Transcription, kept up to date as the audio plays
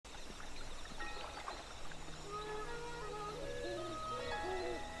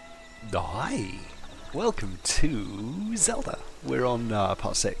Hi! Welcome to Zelda. We're on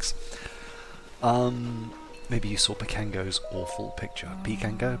part 6. Maybe you saw Pikango's awful picture.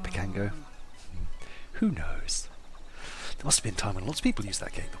 Pikango? Who knows? There must have been a time when lots of people used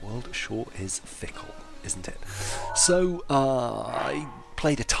that game. The world sure is fickle, isn't it? So, I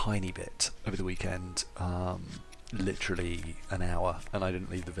played a tiny bit over the weekend. Literally an hour, and I didn't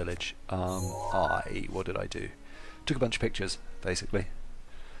leave the village. What did I do? Took a bunch of pictures, basically.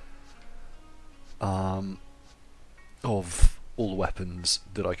 Of all the weapons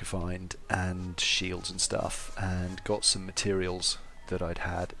that I could find and shields and stuff, and got some materials that I'd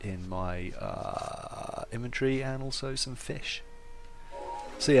had in my inventory, and also some fish.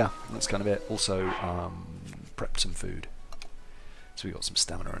 So yeah, that's kind of it. Also prepped some food, so we got some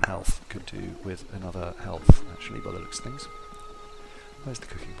stamina and health. Could do with another health actually by the looks of things. Where's the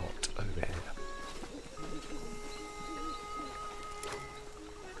cooking pot? Over here.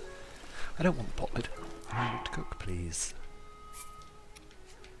 I don't want the pot lid. I want to cook, please.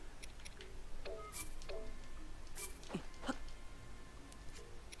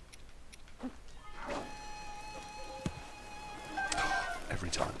 Every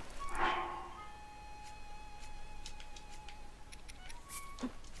time.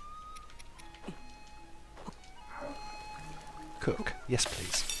 Cook. Yes,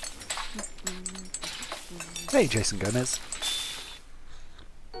 please. Hey, Jason Gomez.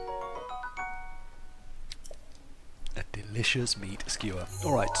 A delicious meat skewer.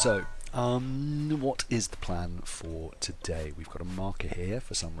 Alright, so, what is the plan for today? We've got a marker here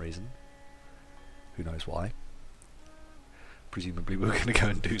for some reason. Who knows why. Presumably we're going to go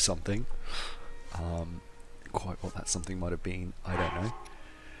and do something. Quite what that something might have been, I don't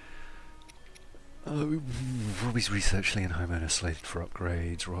know. Robbie's research and homeowner slated for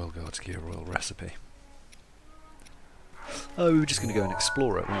upgrades, Royal Guards gear, Royal recipe. Oh, we were just going to go and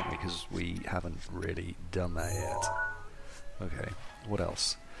explore it, weren't we? Because we haven't really done that yet. Okay, what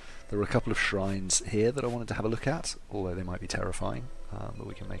else? There were a couple of shrines here that I wanted to have a look at, although they might be terrifying, but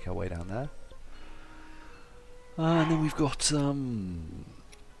we can make our way down there. And then we've got,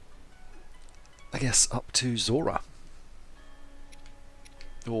 I guess, up to Zora.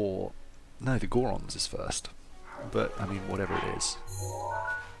 Or, no, the Gorons is first. But, I mean, whatever it is.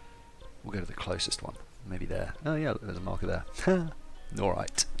 We'll go to the closest one. Maybe there. Oh yeah, there's a marker there.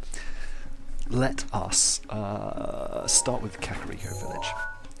 Alright. Let us start with Kakariko village.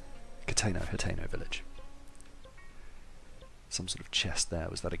 Hateno village. Some sort of chest there.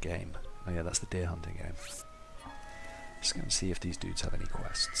 Was that a game? Oh yeah, that's the deer hunting game. Just going to see if these dudes have any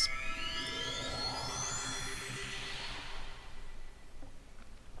quests.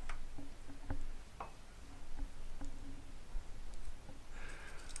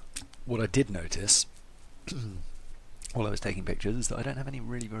 What I did notice while I was taking pictures is that I don't have any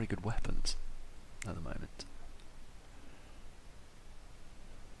really very good weapons at the moment.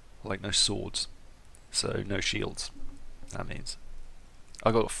 Like no swords, so no shields. That means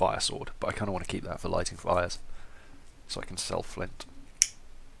I got a fire sword, but I kind of want to keep that for lighting fires, so I can sell flint.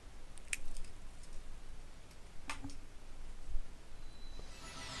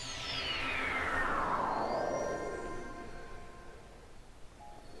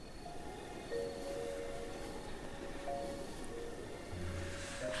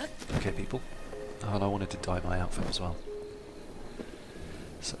 Okay, people. Oh, and I wanted to dye my outfit as well.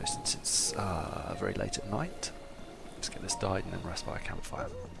 So since it's very late at night, let's get this dyed and then rest by a campfire.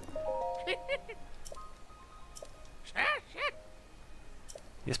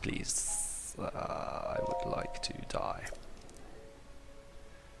 Yes, please. I would like to dye.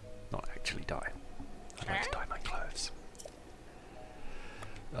 Not actually dye. I'd like to dye my clothes.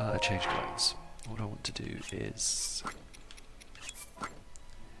 Change clothes. What I want to do is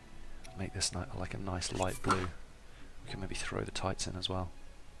make this like a nice light blue. We can maybe throw the tights in as well.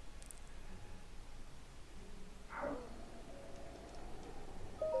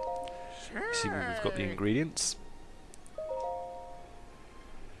 See where we've got the ingredients.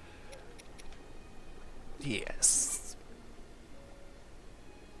 Yes.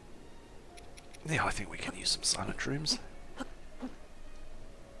 Yeah, I think we can use some silent rooms.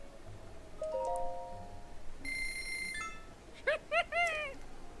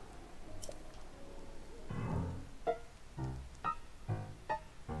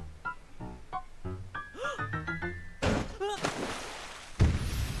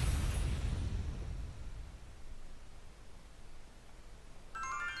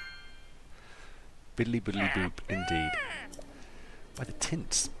 Biddly biddly boop, indeed. By the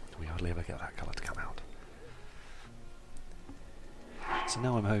tints, we hardly ever get that colour to come out. So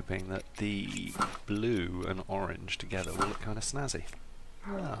now I'm hoping that the blue and orange together will look kind of snazzy.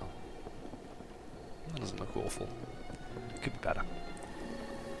 Wow. That doesn't look awful. Could be better.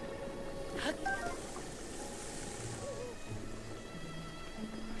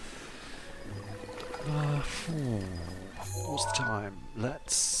 What's the time?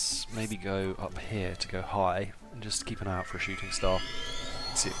 Let's maybe go up here to go high and just keep an eye out for a shooting star.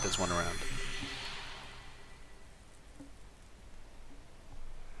 See if there's one around.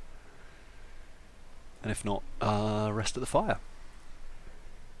 And if not, rest at the fire.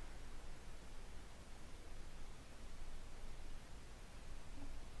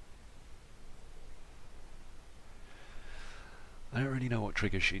 I don't really know what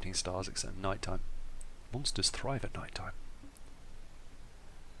triggers shooting stars except nighttime. Monsters thrive at nighttime.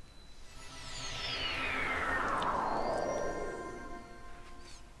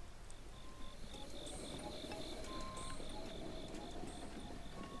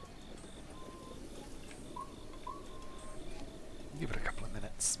 Give it a couple of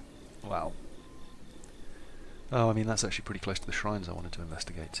minutes. Wow. Oh, I mean, that's actually pretty close to the shrines I wanted to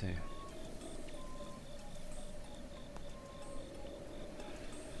investigate too.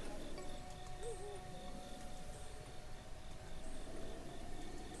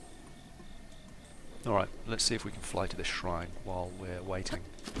 Alright, let's see if we can fly to this shrine while we're waiting.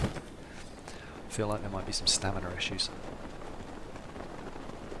 I feel like there might be some stamina issues.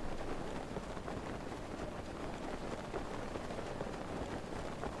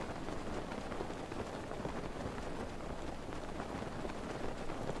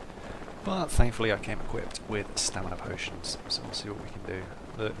 But thankfully I came equipped with stamina potions, so we'll see what we can do.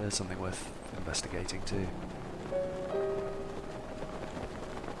 Look, there's something worth investigating too.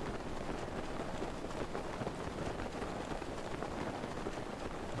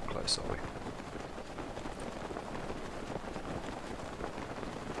 How close are we?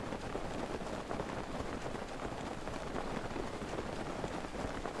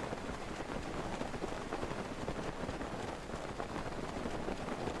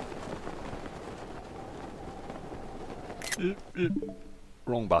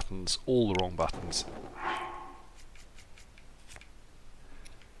 Wrong buttons, all the wrong buttons.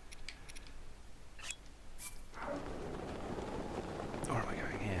 Where am I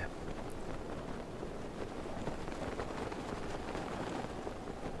going here?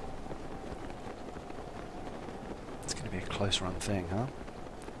 It's going to be a close run thing, huh?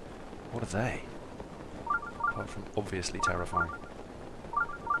 What are they? Apart from obviously terrifying.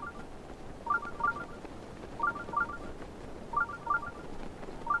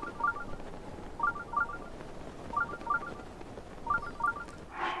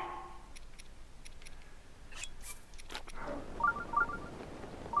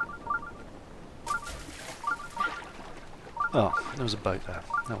 Oh, there was a boat there.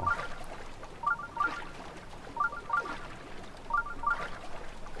 Oh well.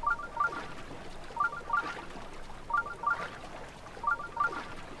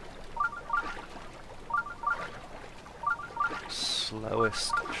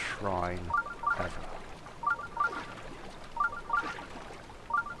 Slowest shrine ever.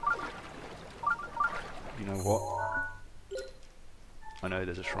 You know what? I know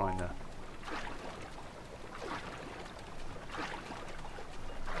there's a shrine there.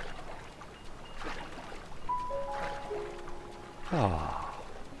 Ah.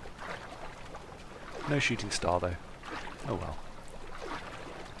 No shooting star though. Oh well.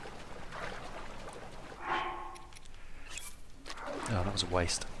 Oh, that was a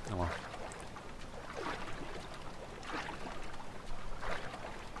waste. Oh well.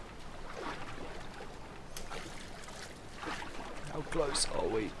 How close are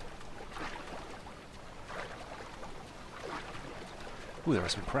we? Ooh, there are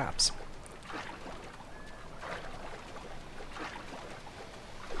some crabs.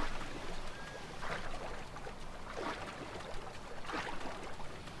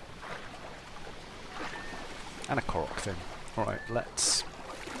 And a Korok fin. Alright, let's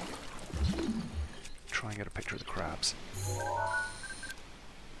try and get a picture of the crabs.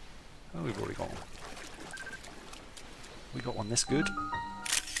 Oh, we've already got one. We got one this good?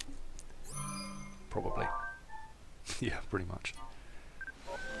 Probably. Yeah, pretty much.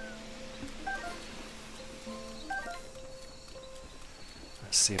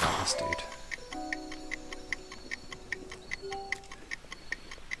 Let's see about this dude.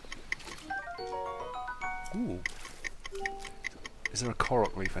 Ooh. Is there a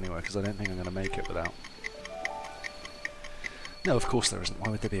Korok leaf anywhere? Because I don't think I'm going to make it without. No, of course there isn't. Why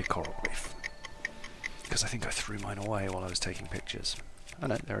would there be a Korok leaf? Because I think I threw mine away while I was taking pictures. Oh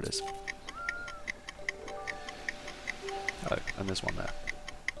no, there it is. Oh, and there's one there.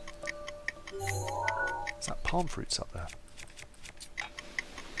 Is that palm fruits up there?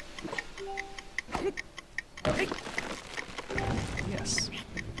 Yes.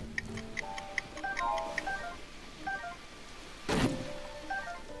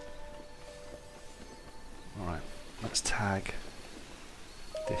 Alright, let's tag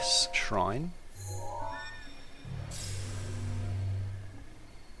this shrine.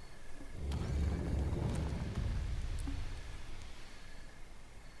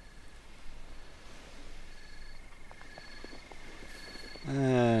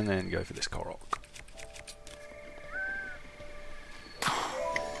 And then go for this Korok.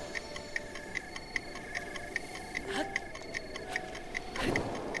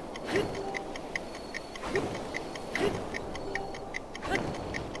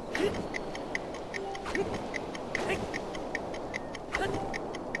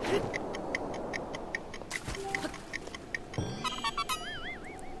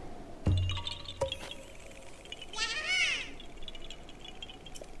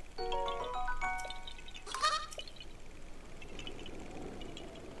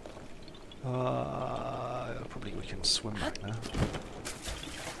 Probably we can swim back now.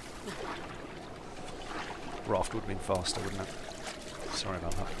 Raft would have been faster, wouldn't it? Sorry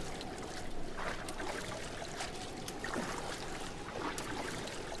about that.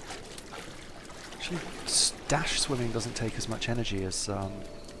 Actually, dash swimming doesn't take as much energy as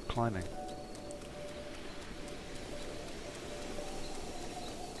climbing.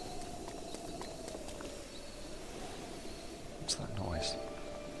 What's that noise?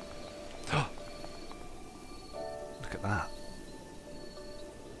 Look at that.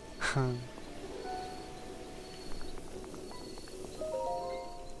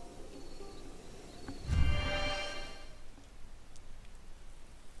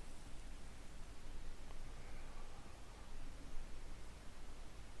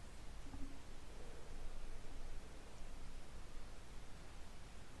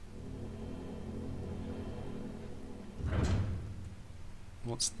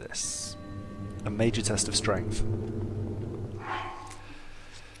 What's this? A major test of strength.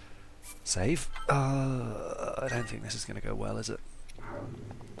 Save? I don't think this is going to go well, is it?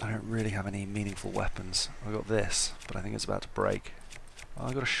 I don't really have any meaningful weapons. I got this, but I think it's about to break. Oh,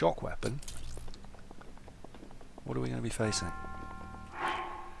 I got a shock weapon. What are we going to be facing?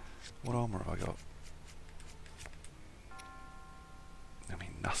 What armor have I got? I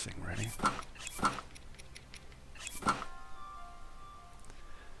mean, nothing really.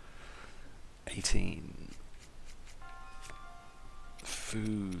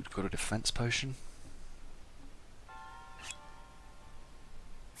 Food. Got a defense potion.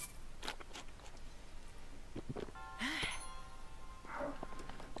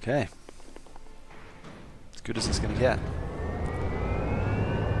 Okay. As good as it's gonna get.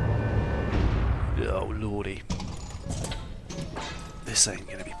 Oh lordy. This ain't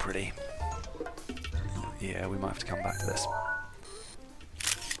gonna be pretty. Yeah, we might have to come back to this.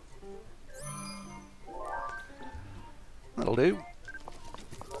 That'll do.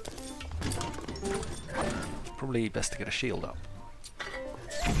 Probably best to get a shield up.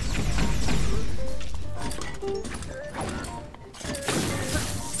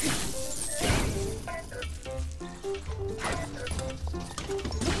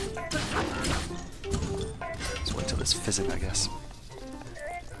 Let's wait till it's fizzing, I guess.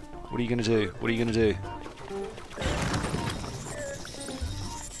 What are you gonna do? What are you gonna do?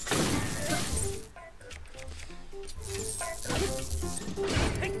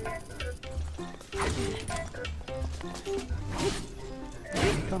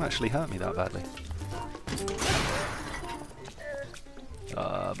 Can't actually hurt me that badly.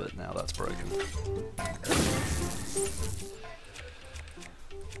 But now that's broken.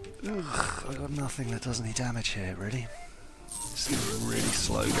 Ugh, I got nothing that does any damage here, really. This is really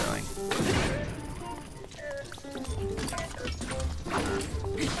slow going.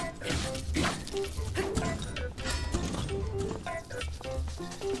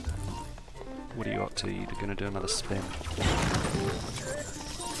 What are you up to? You're gonna do another spin.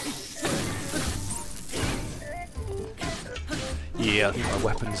 Yeah, I think my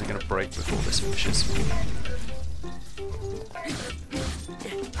weapons are going to break before this finishes.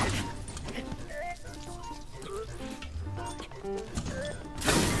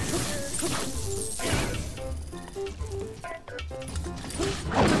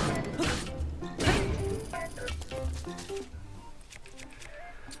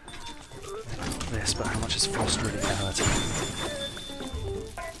 This, but how much is frost really going to hurt him?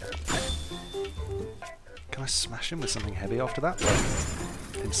 Can I smash him with something heavy after that?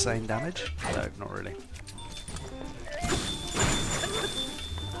 Like, insane damage? No, not really.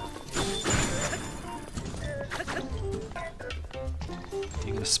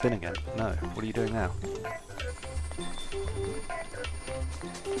 You're going to spin again? No. What are you doing now?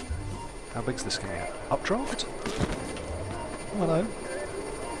 How big's this going to get? Updraft? Oh, hello.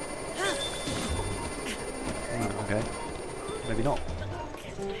 Oh, okay. Maybe not.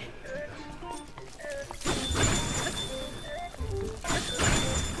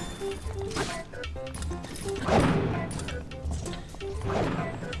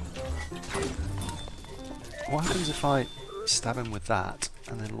 What happens if I stab him with that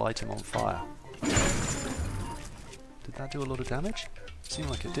and then light him on fire? Did that do a lot of damage? Seemed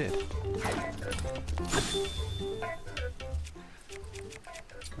like it did.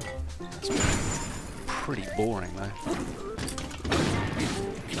 That's pretty boring though.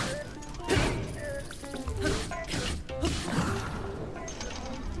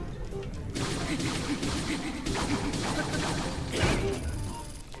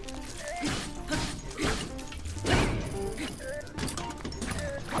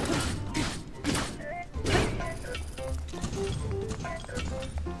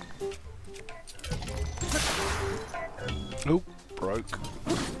 Oh, broke.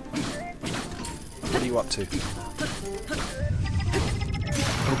 What are you up to?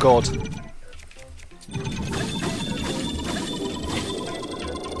 Oh god.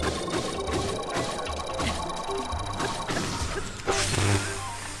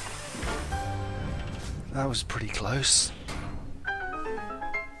 That was pretty close.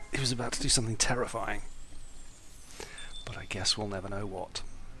 He was about to do something terrifying. But I guess we'll never know what.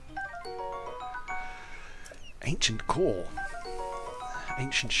 Ancient core.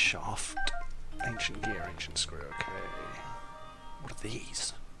 Ancient shaft. Ancient gear, ancient screw, okay. What are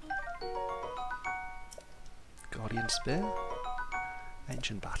these? Guardian spear?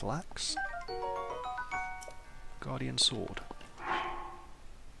 Ancient battle axe? Guardian sword.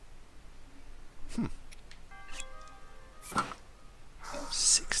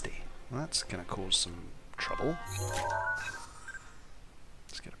 60. Well, that's going to cause some trouble.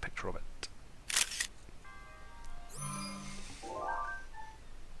 Let's get a picture of it.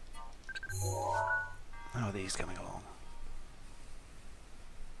 How are these coming along?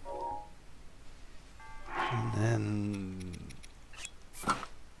 And then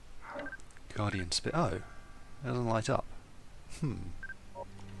Guardian Spit. Oh, it doesn't light up.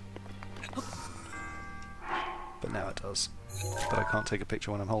 But now it does. But I can't take a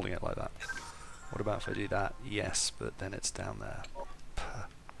picture when I'm holding it like that. What about if I do that? Yes, but then it's down there.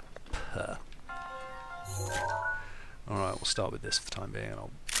 Puh. Alright, we'll start with this for the time being and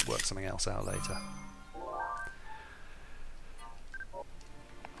I'll work something else out later.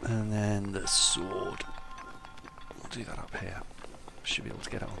 And then the sword. We'll do that up here. Should be able to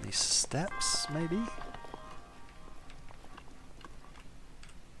get it on these steps, maybe?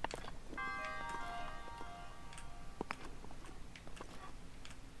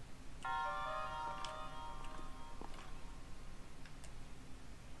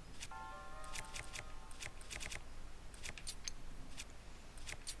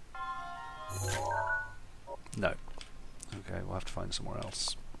 No. Okay, we'll have to find somewhere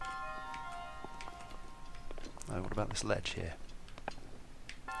else. Oh, what about this ledge here?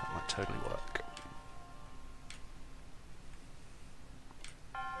 That might totally work.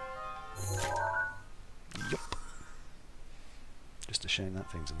 Yup. Just a shame that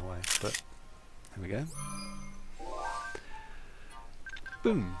thing's in the way, but there we go.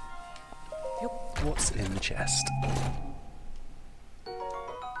 Boom. Yep. What's in the chest?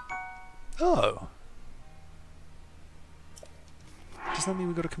 Oh! Does that mean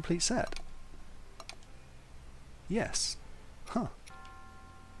we've got a complete set? Yes. Huh.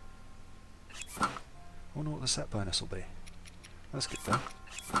 I wonder what the set bonus will be. That's good though.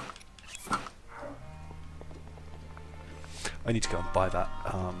 I need to go and buy that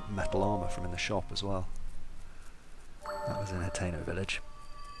metal armour from in the shop as well. That was in Hateno village.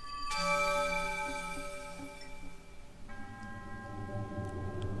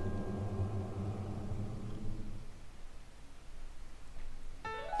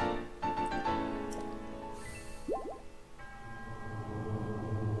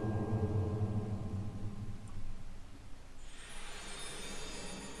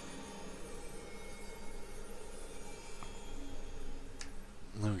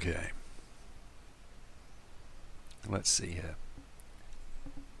 Okay. Let's see here.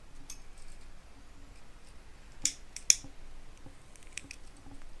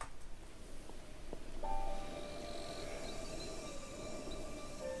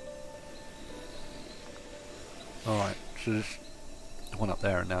 Alright, so there's one up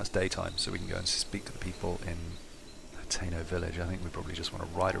there and now it's daytime, so we can go and speak to the people in Hateno village. I think we probably just want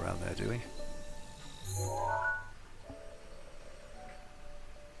to ride around there, do we?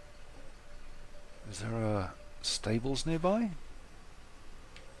 Is there a stables nearby?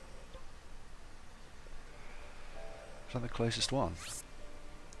 Is that the closest one?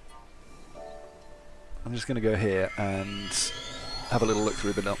 I'm just going to go here and have a little look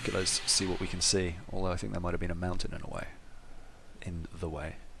through binoculars, see what we can see. Although I think there might have been a mountain in a way. In the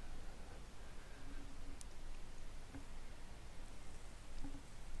way.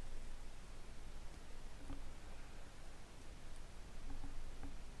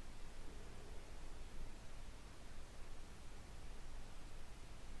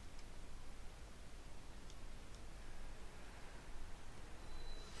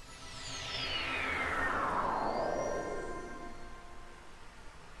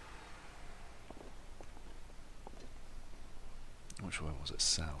 Which way was it?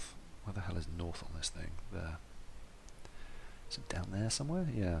 South. Where the hell is north on this thing? There. Is it down there somewhere?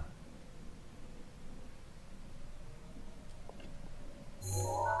 Yeah.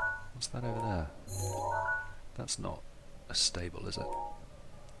 What's that over there? That's not a stable, is it?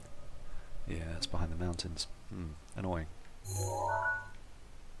 Yeah, it's behind the mountains. Annoying.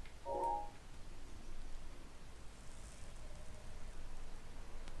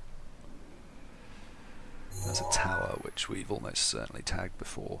 There's a tower which we've almost certainly tagged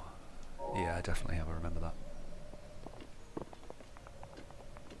before. Yeah, I definitely have, I remember that.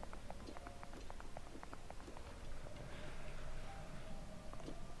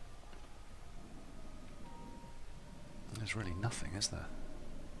 There's really nothing, is there?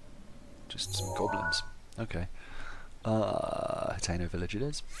 Just some goblins. Okay. Hateno village it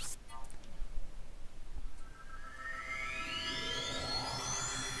is.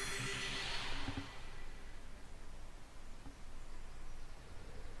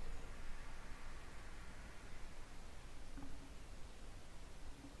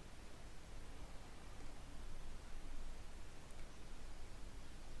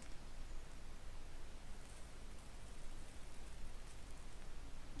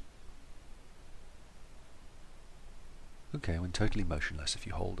 Okay, when totally motionless, if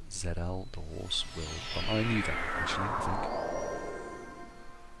you hold ZL, the horse will... Oh, I knew that, actually, I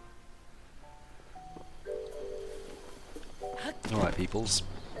think. Alright, peoples.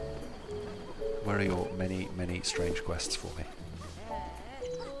 Where are your many, many strange quests for me?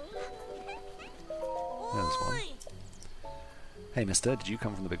 There's one. Hey, mister, did you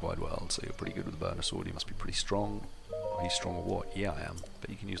come from the big wide world? So you're pretty good with the burner sword, you must be pretty strong. Are you strong or what? Yeah, I am.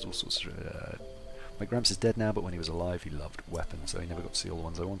 But you can use all sorts of... My Gramps is dead now, but when he was alive he loved weapons, so he never got to see all the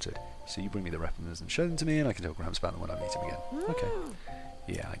ones I wanted. So you bring me the weapons and show them to me, and I can tell Gramps about them when I meet him again. Okay.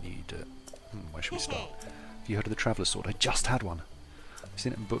 Yeah, I need... where should we start? Have you heard of the Traveller's Sword? I just had one! I've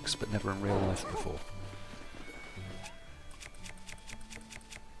seen it in books, but never in real life before.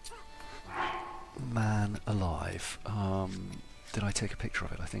 Man alive. Did I take a picture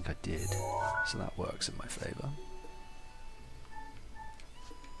of it? I think I did. So that works in my favour.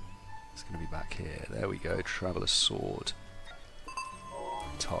 It's going to be back here. There we go. Traveller's Sword.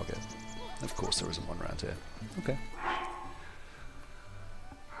 Target. Of course there isn't one around here. Okay.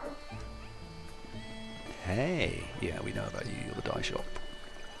 Hey! Yeah, we know about you. You're the dye shop.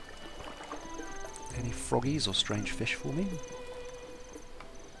 Any froggies or strange fish for me?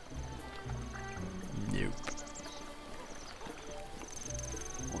 Nope.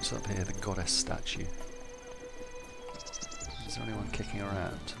 What's up here? The goddess statue. Is there anyone kicking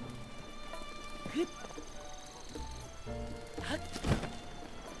around?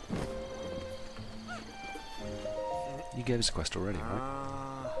 You gave us a quest already, right?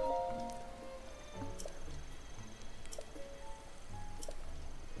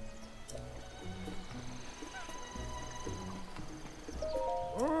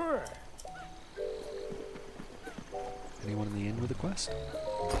 Anyone in the inn with a quest?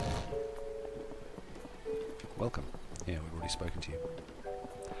 Welcome. Yeah, we've already spoken to you.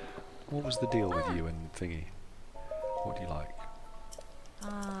 What was the deal with you and Thingy? What do you like?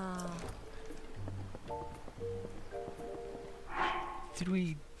 Did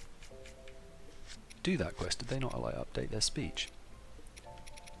we do that quest? Did they not like update their speech?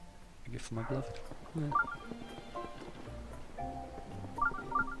 A gift for my beloved. Yeah.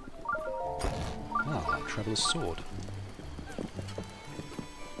 Ah, Traveller's Sword.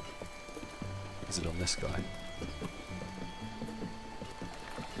 Is it on this guy?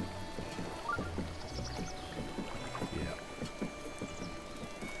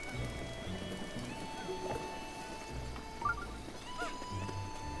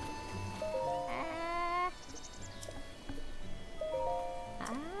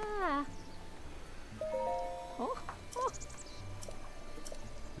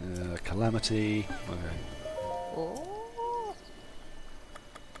 Calamity. Okay.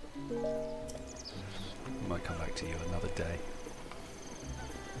 come back to you another day.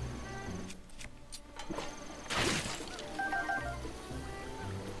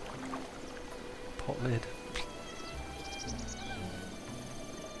 Pot lid.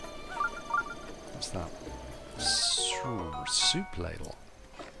 What's that? Soup ladle.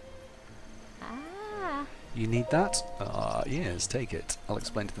 You need that? Yes, take it. I'll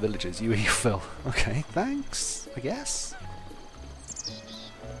explain to the villagers. You eat your fill. Okay, thanks, I guess.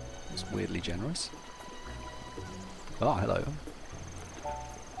 It's weirdly generous. Oh, hello.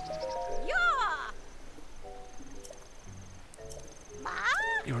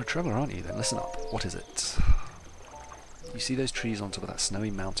 You're a traveller, aren't you? Then listen up. What is it? You see those trees on top of that snowy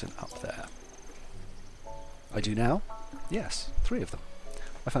mountain up there? I do now? Yes, 3 of them.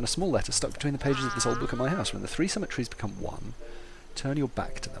 I found a small letter stuck between the pages of this old book at my house. When the 3 summit trees become one, turn your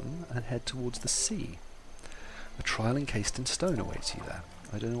back to them and head towards the sea. A trial encased in stone awaits you there.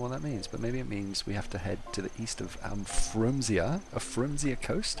 I don't know what that means, but maybe it means we have to head to the east of Frumsia, a Frumsia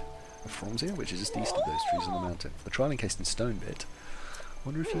coast? A Frumsia, which is just east of those trees on the mountain. For the trial encased in stone bit, I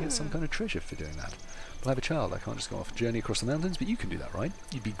wonder if you get some kind of treasure for doing that. But I have a child, I can't just go off a journey across the mountains, but you can do that, right?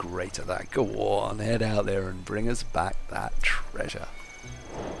 You'd be great at that. Go on, head out there and bring us back that treasure.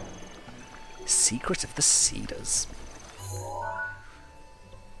 Secret of the Cedars.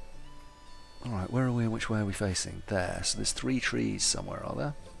 Alright, where are we and which way are we facing? There, so there's 3 trees somewhere, are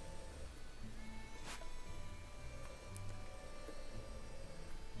there?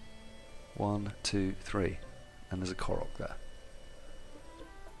 One, 2, 3. And there's a Korok there.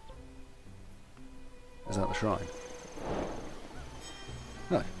 Is that the shrine?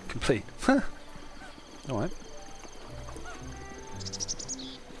 No, complete. Alright.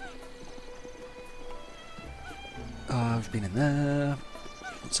 I've been in there.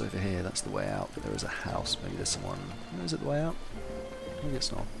 What's over here? That's the way out, but there is a house. Maybe there's someone... Oh, is it the way out? Maybe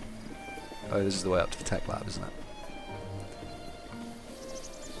it's not. Oh, this is the way up to the tech lab, isn't it?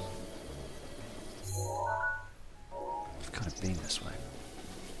 I've kind of been this way.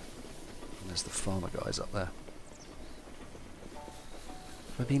 And there's the farmer guys up there.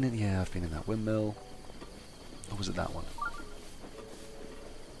 Have I been in... Yeah, I've been in that windmill. Or was it that one?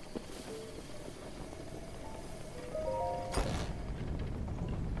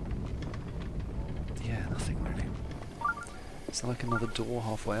 Yeah, nothing really. Is there like another door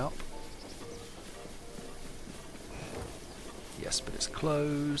halfway up? Yes, but it's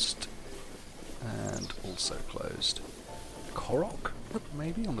closed. And also closed. Korok?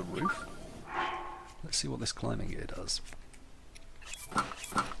 Maybe on the roof? Let's see what this climbing gear does.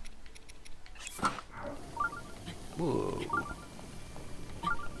 Whoa.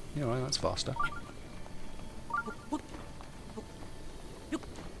 Yeah, right, that's faster.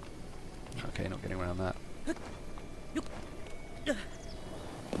 Okay, not getting around that.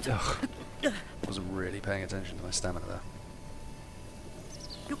 Ugh. Wasn't really paying attention to my stamina there.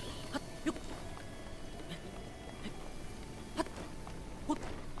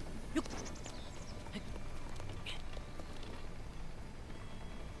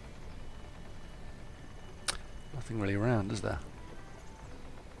 Nothing really around, is there?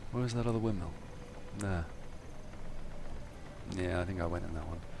 Where's that other windmill? There. Yeah, I think I went in that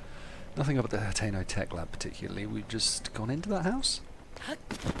one. Nothing up at the Hateno Tech Lab particularly. We've just gone into that house?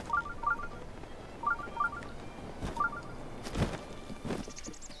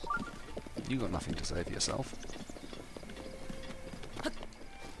 You got nothing to say for yourself.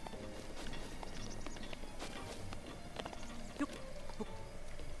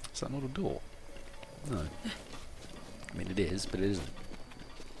 Is that not a door? No. I mean it is, but it isn't.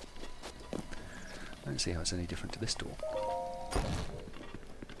 I don't see how it's any different to this door.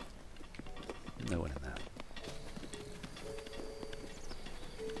 No one in there.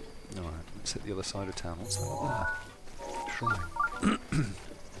 Alright, let's hit the other side of town. What's that up there? Shrine.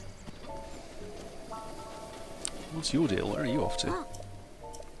 What's your deal? Where are you off to?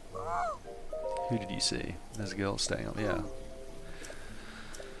 Who did you see? There's a girl staying up, yeah.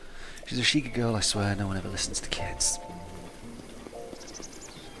 She's a Sheikah girl, I swear. No one ever listens to kids.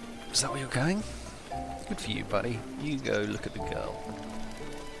 Is that where you're going? Good for you, buddy. You go look at the girl.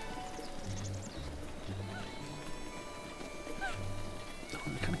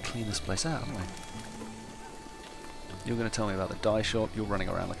 We kind of clean this place out, haven't we? You're going to tell me about the dye shop. You're running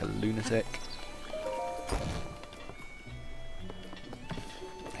around like a lunatic.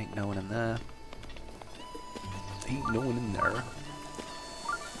 Ain't no one in there. Ain't no one in there.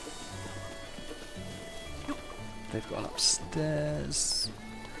 They've gone upstairs.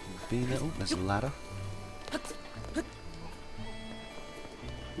 Oh, there's a ladder.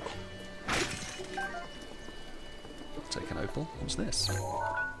 Take an opal. What's this?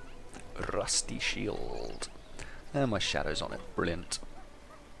 Rusty shield. And my shadow's on it. Brilliant.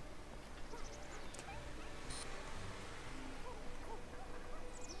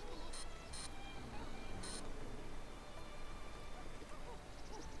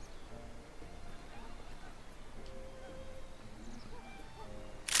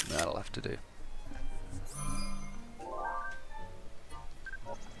 That'll have to do.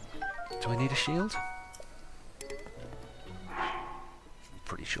 Do I need a shield? I'm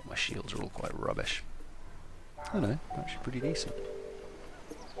pretty sure my shields are all quite rubbish. Oh no, actually pretty decent.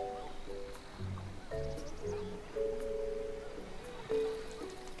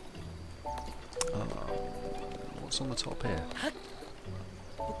 What's on the top here?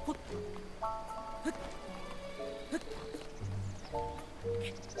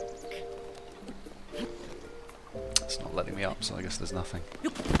 It's not letting me up, so I guess there's nothing.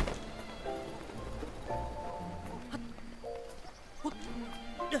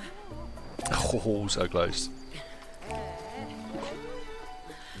 Oh, so close.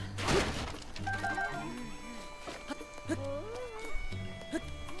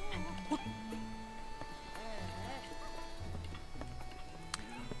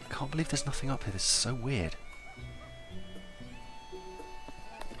 I can't believe there's nothing up here. This is so weird.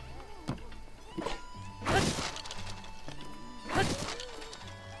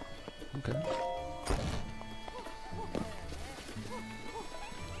 Okay.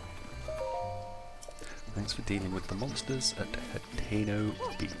 Thanks for dealing with the monsters at Hateno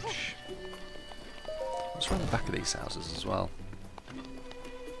Beach. What's around the back of these houses as well?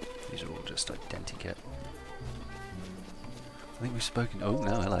 These are all just identikit. I think we've spoken. Oh,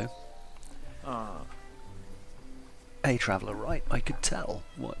 no, hello. A traveller, right? I could tell.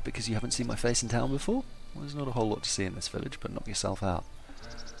 What, because you haven't seen my face in town before? Well, there's not a whole lot to see in this village, but knock yourself out.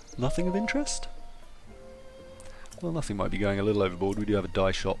 Nothing of interest? Well, nothing might be going a little overboard. We do have a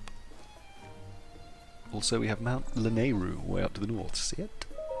dye shop. Also, we have Mount Lanayru way up to the north. See it?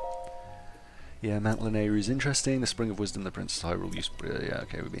 Yeah, Mount Lanayru is interesting. The Spring of Wisdom, the Princess Hyrule used to... Yeah,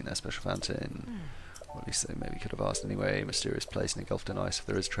 okay, we've been there. Special fountain. Or at least they maybe could have asked anyway. Mysterious place engulfed in ice. If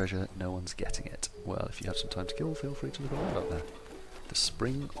there is treasure, no one's getting it. Well, if you have some time to kill, feel free to look around up there. The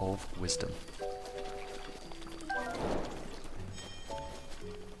Spring of Wisdom.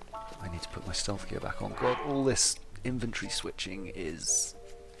 I need to put my stealth gear back on. God, all this inventory switching is...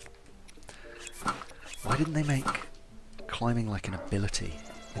 Why didn't they make climbing like an ability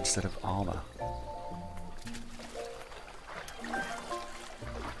instead of armour?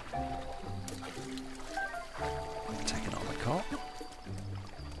 Take an armour cart.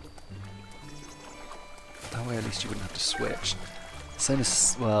 That way at least you wouldn't have to switch. Same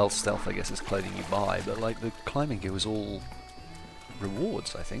as, well, stealth I guess is clothing you buy, but like the climbing gear was all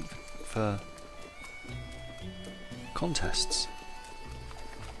rewards, I think, for contests.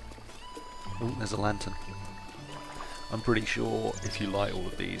 Oh, there's a lantern. I'm pretty sure if you light all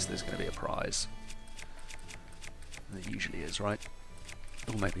of these, there's going to be a prize. There usually is, right?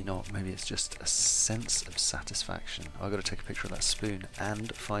 Or maybe not. Maybe it's just a sense of satisfaction. I've got to take a picture of that spoon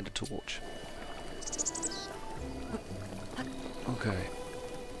and find a torch. Okay.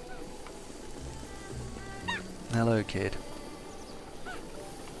 Hello, kid.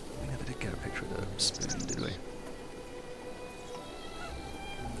 We never did get a picture of the spoon, did we?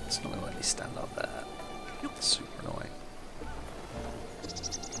 It's not going to let me stand up there. It's super annoying.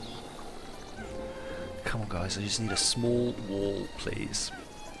 Come on guys, I just need a small wall, please.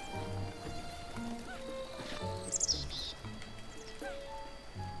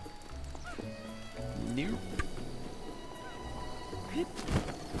 Nope.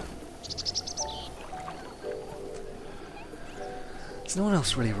 There's no one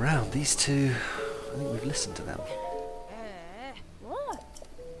else really around. These two, I think we've listened to them.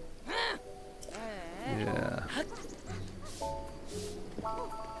 Yeah.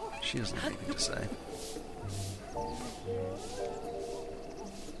 She doesn't have anything to say.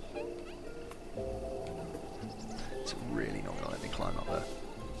 It's really not going to let me climb up there.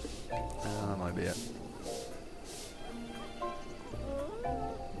 That might be it.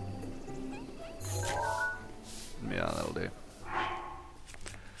 Yeah, that'll do.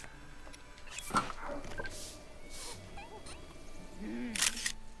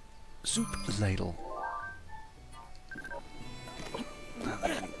 Soup ladle.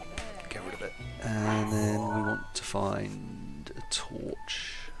 Get rid of it. And then we want to find a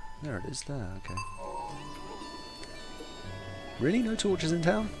torch. There it is, there, okay. Really? No torches in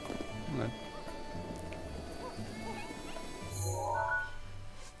town? No.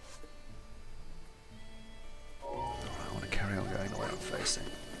 I want to carry on going the way I'm facing.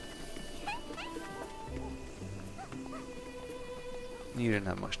 You didn't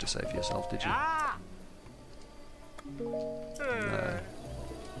have much to say for yourself, did you?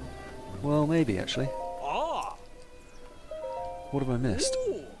 Well, maybe actually. Ah. What have I missed?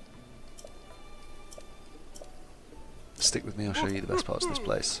 Ooh. Stick with me, I'll show you the best parts of this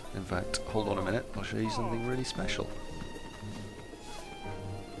place. In fact, hold on a minute, I'll show you something really special.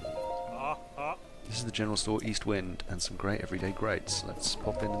 This is the general store East Wind, and some great everyday greats. Let's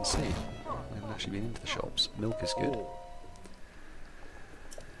pop in and see. I haven't actually been into the shops. Milk is good.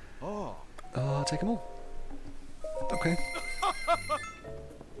 Take them all. Okay.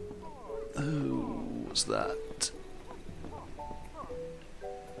 Oh, what's that?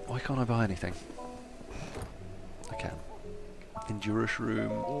 Why can't I buy anything? I can. Endurance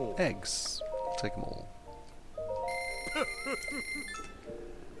room. Eggs. I'll take them all.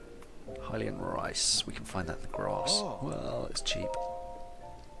 Hylian rice. We can find that in the grass. Well, it's cheap.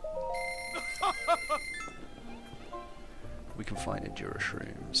 We can find endurance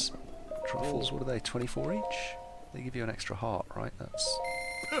rooms. Truffles, what are they? 24 each? They give you an extra heart, right? That's,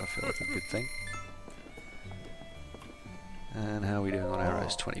 I feel like, a good thing. And how are we doing on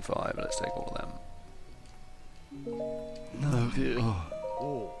arrows? 25. Let's take all of them. No, dear.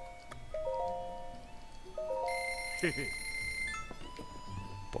 Oh.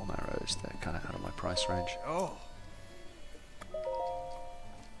 Bomb arrows, they're kind of out of my price range.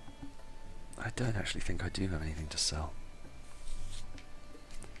 I don't actually think I do have anything to sell.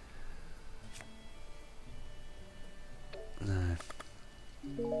 No.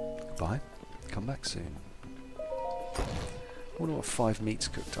 Goodbye. Come back soon. I wonder what 5 meats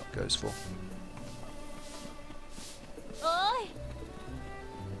cooked up goes for. Oi.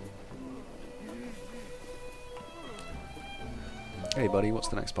 Hey buddy, what's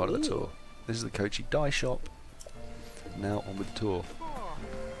the next part of the tour? This is the Kochi dye shop. Now on with the tour.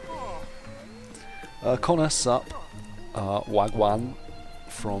 Connor Sup, Wagwan,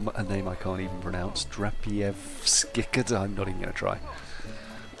 from a name I can't even pronounce, Drapievskikada, I'm not even going to try.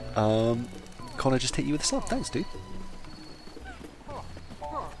 Connor just hit you with a sub, thanks dude.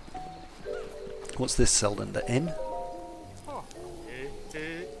 What's this, Selden? The inn?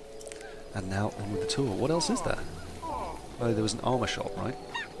 And now on with the tour. What else is there? Oh, there was an armour shop, right?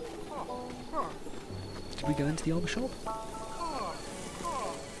 Did we go into the armour shop?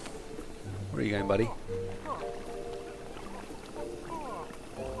 Where are you going, buddy?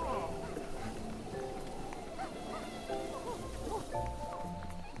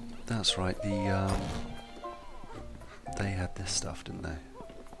 That's right, they had this stuff, didn't they?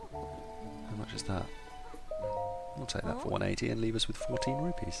 How much is that? We'll take that for 180 and leave us with 14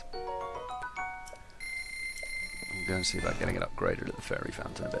 rupees. We'll go and see about getting it upgraded at the fairy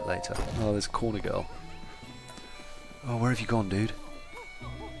fountain a bit later. Oh, there's a corner girl. Oh, where have you gone, dude?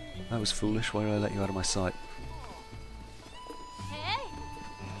 That was foolish. Why did I let you out of my sight?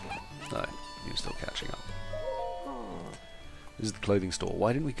 No, you're still catching up. This is the clothing store.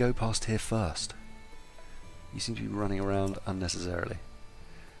 Why didn't we go past here first? You seem to be running around unnecessarily.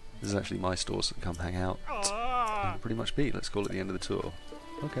 This is actually my store, so come hang out. And pretty much beat. Let's call it the end of the tour.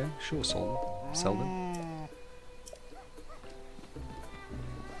 Okay, sure, Selden.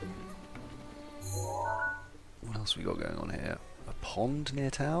 What else we got going on here? A pond near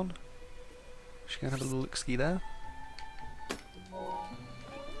town? Should we go and have a little look-ski there?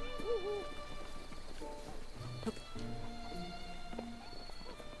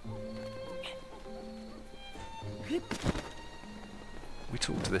 We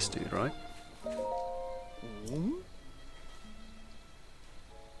talked to this dude, right?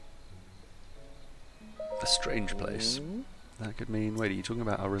 A strange place. That could mean... Wait, are you talking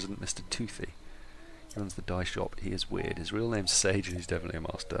about our resident Mr. Toothy? He runs the dye shop. He is weird. His real name's Sage and he's definitely a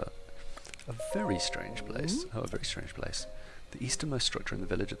master. A very strange place. Oh, a very strange place. The easternmost structure in the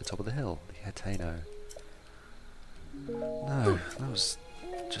village at the top of the hill. The Hetano. No, that was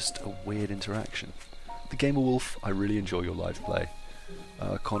just a weird interaction. The Gamer Wolf, I really enjoy your live play.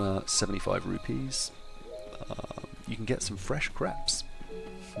 Connor, 75 rupees. You can get some fresh crepes.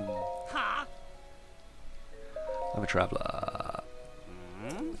 I'm a traveller.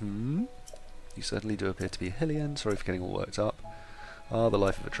 You certainly do appear to be a Hylian. Sorry for getting all worked up. Ah, the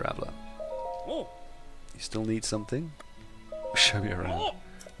life of a traveller. You still need something? Show me around.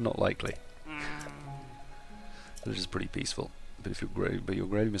 Not likely. Village is pretty peaceful. But if you're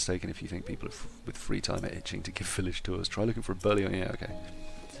gravely mistaken if you think people with free time are itching to give village tours. Try looking for a burly on. Yeah, okay.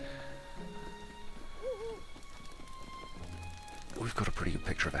 We've got a pretty good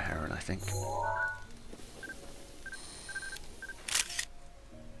picture of a heron, I think.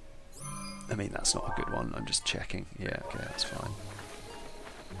 I mean, that's not a good one. I'm just checking. Yeah, okay, that's fine.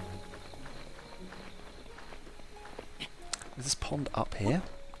 Is this pond up here?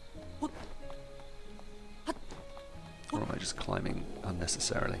 Or am I just climbing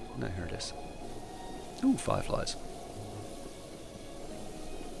unnecessarily? No, here it is. Ooh, fireflies.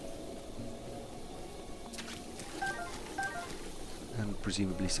 And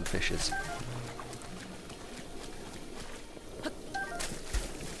presumably some fishes.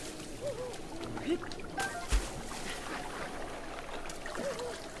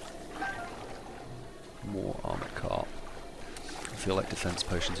 More armor cart. I feel like defense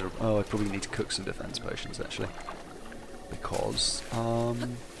potions are... Oh, I probably need to cook some defense potions, actually. Because, a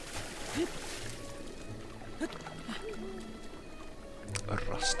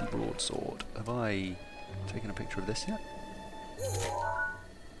rusty broadsword. Have I taken a picture of this yet?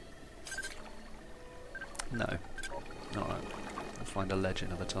 No. Alright. I'll find a ledge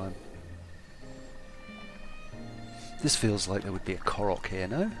another time. This feels like there would be a Korok here,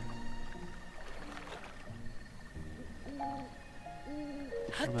 no?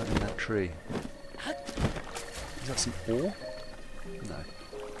 What about in that tree? Is that some ore? No.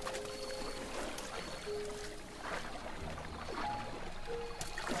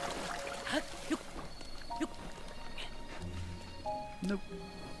 Nope.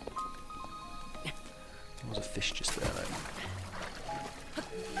 There was a fish just there though.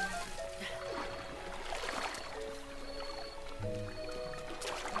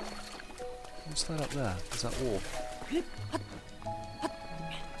 What's that up there? Is that ore?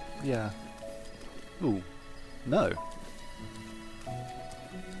 Yeah. Ooh. No.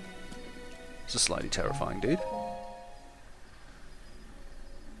 It's a slightly terrifying dude.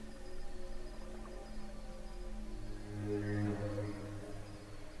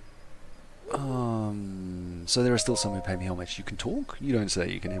 So there are still some who pay me homage. You can talk? You don't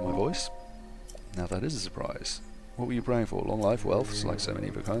say you can hear my voice. Now that is a surprise. What were you praying for? Long life, wealth, like so many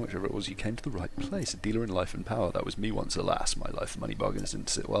of your kind, whichever it was, you came to the right place. A dealer in life and power. That was me once, alas. My life and money bargains didn't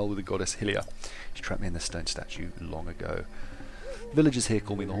sit well with the goddess Hylia. She trapped me in the stone statue long ago. Villagers here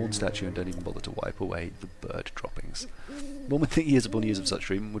call me the horn statue and don't even bother to wipe away the bird droppings. One would think years upon years of such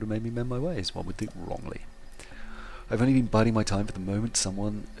treatment would have made me mend my ways. One would think wrongly. I've only been biding my time for the moment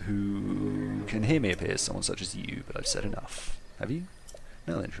someone who can hear me appears, someone such as you, but I've said enough. Have you?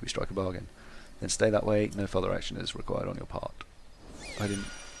 Now then, should we strike a bargain? Then stay that way, no further action is required on your part. I didn't...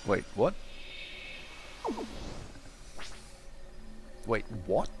 Wait, what? Wait,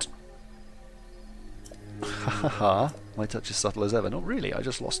 what? Haha, my touch is subtle as ever. Not really, I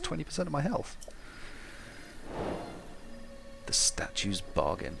just lost 20% of my health. The statue's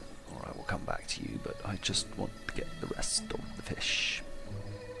bargain. Alright, we'll come back to you, but I just want to get the rest of the fish.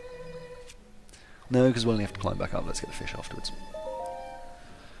 No, because we'll only have to climb back up. Let's get the fish afterwards.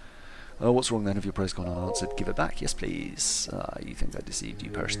 Oh, what's wrong then? Have your prayers gone unanswered? Give it back, yes please. You think I deceived you,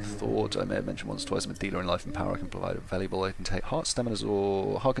 perished the thought. I may have mentioned once or twice I'm a dealer in life and power. I can provide a valuable. I can take heart staminas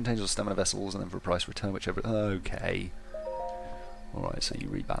or heart containers or stamina vessels, and then for a price return whichever. Okay. Alright, so you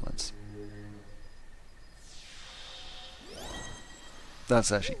rebalance.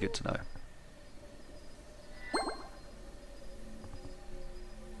 That's actually good to know.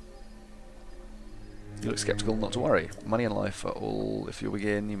 You look sceptical, not to worry. Money and life are all. If you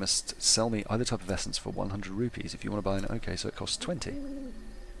begin, you must sell me either type of essence for 100 rupees. If you want to buy an okay, so it costs 20.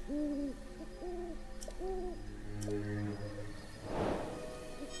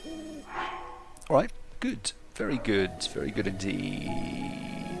 Alright, good. Very good. Very good indeed.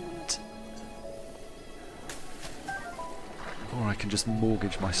 Or I can just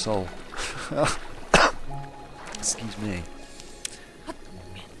mortgage my soul. Excuse me.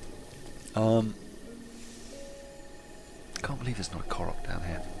 Can't believe there's not a Korok down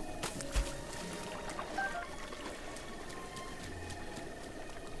here.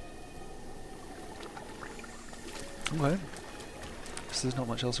 Okay. So there's not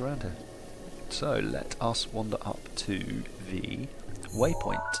much else around here. So let us wander up to the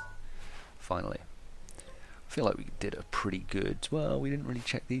waypoint. Finally. I feel like we did a pretty good... Well, we didn't really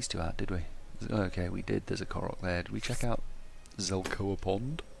check these two out, did we? Okay, we did. There's a Korok there. Did we check out Zelda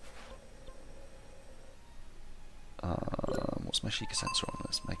Pond? What's my Sheikah sensor on?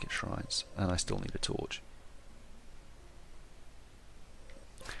 Let's make it shrines. And I still need a torch.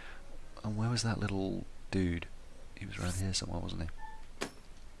 And where was that little dude? He was around here somewhere, wasn't he?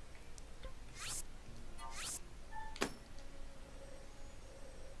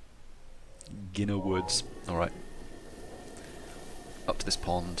 Ginner Woods. Alright. Up to this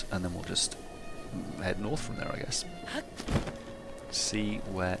pond, and then we'll just head north from there, I guess. See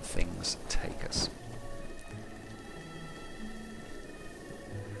where things take us.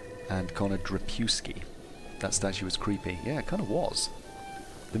 And Connor Drapewski. That statue was creepy. Yeah, it kind of was.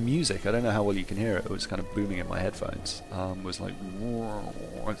 The music, I don't know how well you can hear it, it was kind of booming in my headphones. Was like,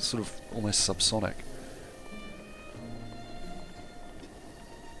 sort of almost subsonic.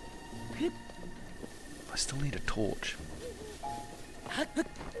 I still need a torch.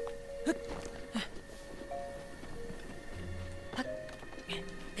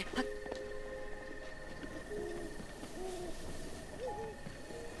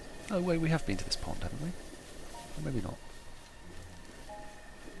 Oh wait, we have been to this pond, haven't we? Or maybe not.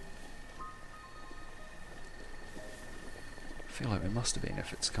 I feel like we must have been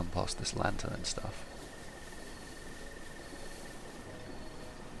if it's come past this lantern and stuff.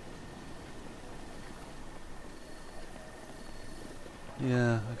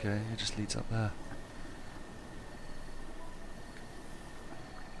 Yeah, okay, it just leads up there.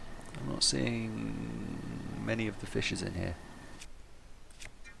 I'm not seeing many of the fishes in here.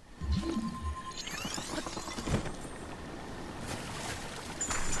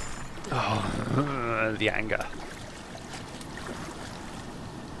 Oh, the anger.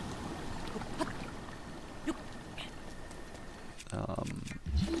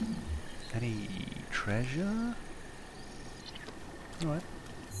 Any treasure? Alright.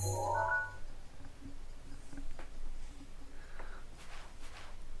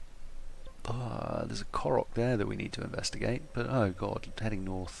 There's a Korok there that we need to investigate, but oh god, heading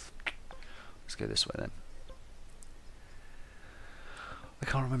north. Let's go this way then. I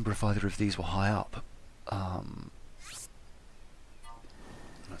can't remember if either of these were high up.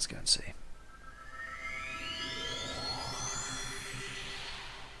 Let's go and see.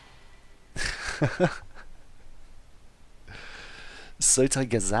 Sotai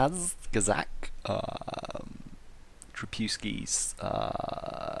Gazak, Trapewski's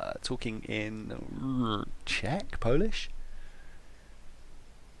talking in Czech, Polish,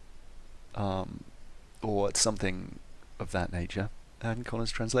 or something of that nature, and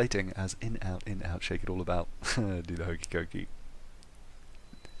Connor's translating as in out, shake it all about. Do the hokey cokey.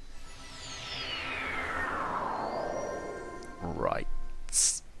 Right.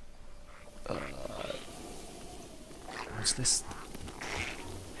 What's this?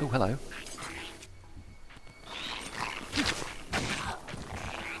 Oh, hello.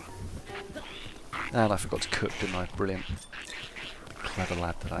 And I forgot to cook, didn't I? Brilliant. Clever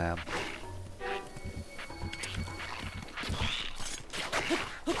lad that I am.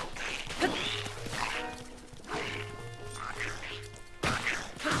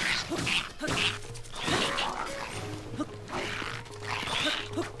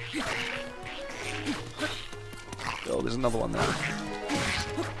 Oh, there's another one there.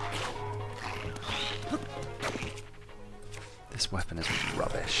 This weapon is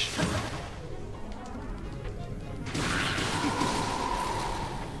rubbish.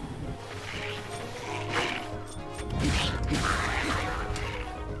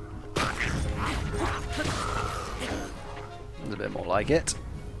 There's a bit more like it.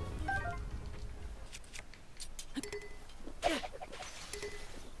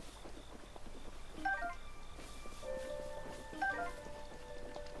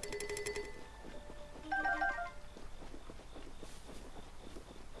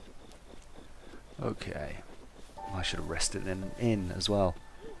 Okay, I should have rested in an inn as well.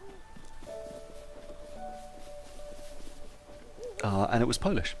 And it was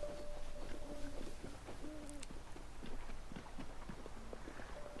Polish.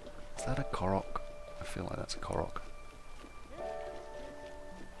 Is that a Korok? I feel like that's a Korok.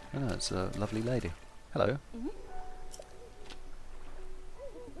 Oh no, it's a lovely lady. Hello. Mm-hmm.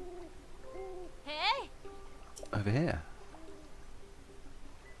 Hey. Over here.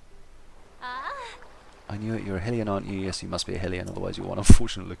 I knew it, you're a Hylian, aren't you? Yes, you must be a Hylian, otherwise you're one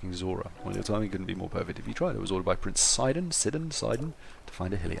unfortunate looking Zora. Well, your timing couldn't be more perfect if you tried. It was ordered by Prince Sidon, to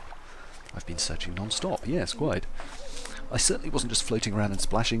find a Hylian. I've been searching non-stop, yes, quite. I certainly wasn't just floating around and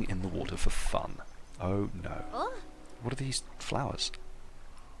splashing in the water for fun. Oh no. Oh? What are these flowers?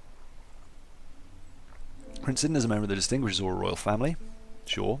 Prince Sidon is a member of the distinguished Zora royal family.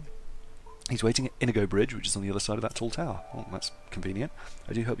 Sure. He's waiting at Inigo Bridge, which is on the other side of that tall tower. Oh, that's convenient.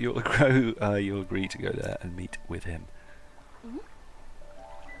 I do hope you'll agree to go there and meet with him. Mm-hmm.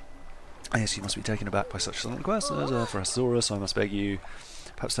 Yes, you must be taken aback by such a sudden request for us Zora, so I must beg you.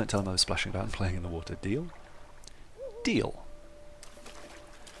 Perhaps don't tell him I was splashing about and playing in the water. Deal? Deal.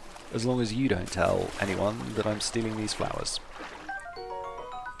 As long as you don't tell anyone that I'm stealing these flowers.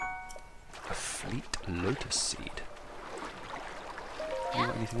 A fleet lotus seed. You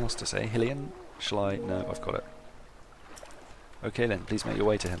got anything else to say? Hylian? Shall I? No, I've got it. Okay then, please make your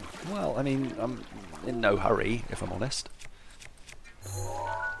way to him. Well, I mean, I'm in no hurry, if I'm honest.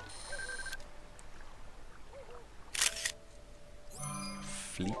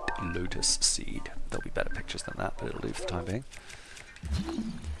 Fleet lotus seed. There'll be better pictures than that, but it'll do for the time being.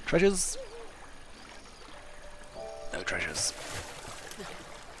 Treasures? No treasures.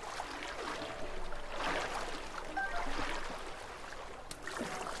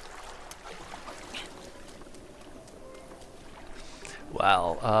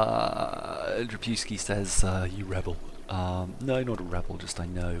 Well, Drapewski says, you rebel. No, not a rebel, just I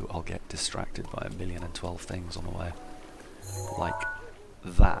know I'll get distracted by 1,012 things on the way. Like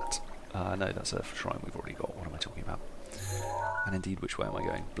that. No, that's a shrine we've already got. What am I talking about? And indeed, which way am I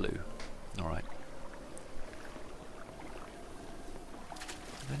going? Blue. Alright.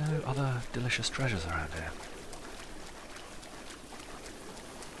 Are there no other delicious treasures around here?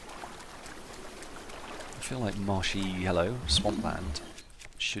 I feel like marshy yellow swampland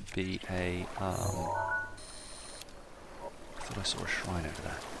should be a I thought I saw a shrine over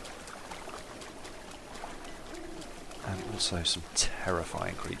there. And also some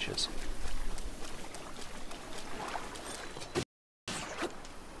terrifying creatures.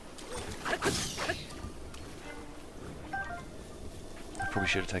 I probably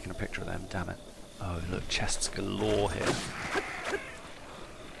should have taken a picture of them, damn it. Oh look, chests galore here.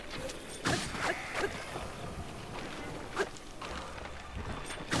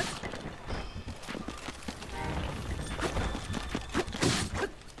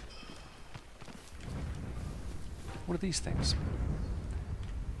 What are these things?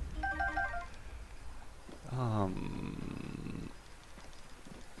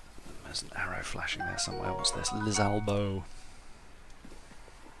 There's an arrow flashing there somewhere. What's this? Lizalbo.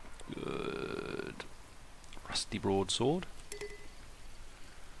 Good. Rusty broadsword.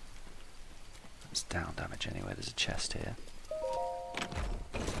 It's down damage anyway. There's a chest here.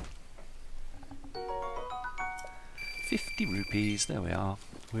 50 rupees. There we are.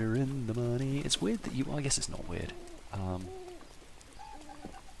 We're in the money. It's weird that you... Well, I guess it's not weird.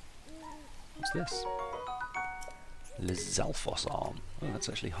 What's this? Lizalfos arm. Oh, that's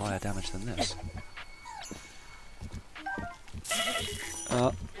actually higher damage than this.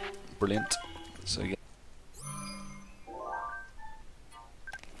 Brilliant. So yeah.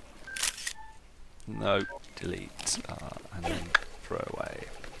 No, delete, and then throw away.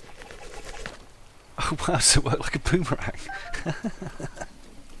 Oh wow, so it worked like a boomerang.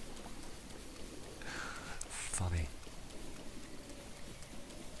 Funny.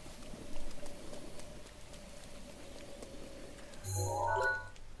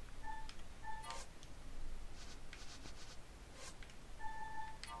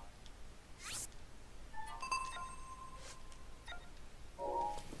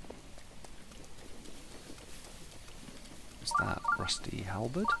 What's that? Rusty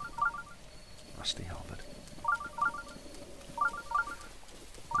halberd? Rusty halberd.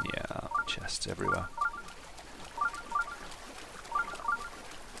 Yeah, chests everywhere.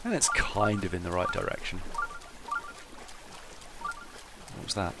 And it's kind of in the right direction. What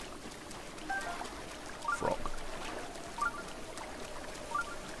was that? Frog.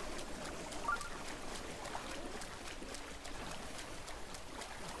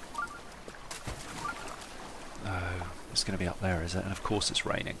 Oh, it's going to be up there, is it? And of course it's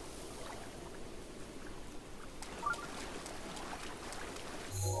raining.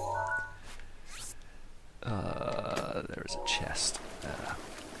 There is a chest there.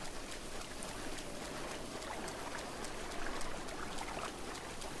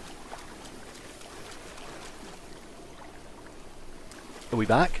 Are we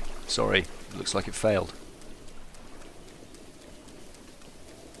back? Sorry, looks like it failed.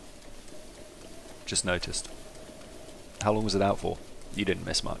 Just noticed. How long was it out for? You didn't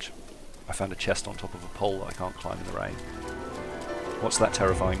miss much. I found a chest on top of a pole that I can't climb in the rain. What's that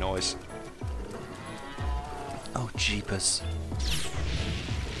terrifying noise? Oh, jeepers.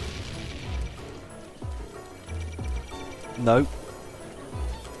 No.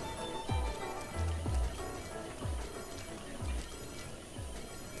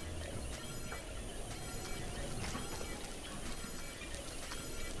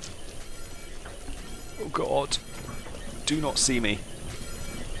 Oh God. Do not see me.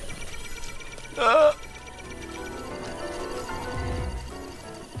 Ah!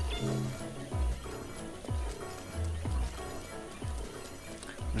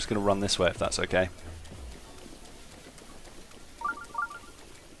 I'm just going to run this way if that's okay.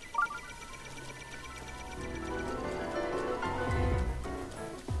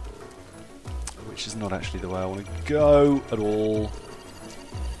 Which is not actually the way I want to go at all.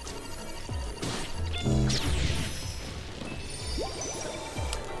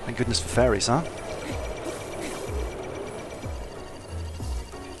 Thank goodness for fairies, huh?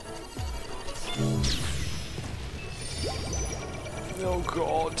 Oh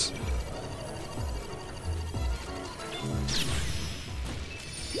God.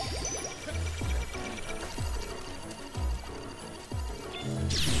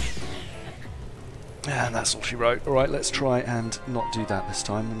 And that's all she wrote. Alright, let's try and not do that this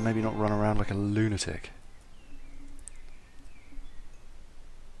time, and maybe not run around like a lunatic.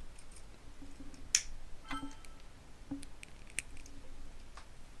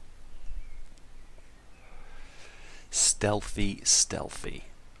 stealthy, stealthy.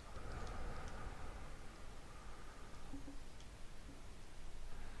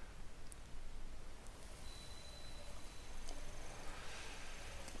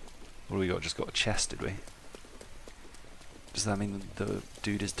 What do we got? Just got a chest, did we? Does that mean the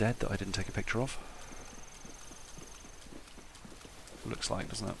dude is dead that I didn't take a picture of? Looks like,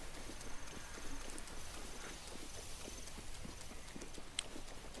 doesn't it?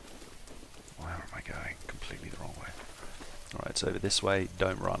 Where am I going? Completely the wrong way. Alright, it's over this way.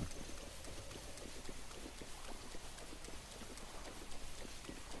 Don't run.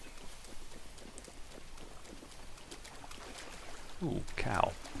 Ooh,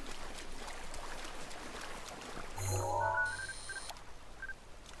 cow.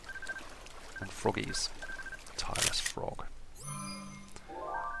 And froggies. Tireless frog.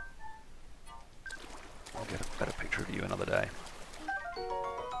 I'll get a better picture of you another day.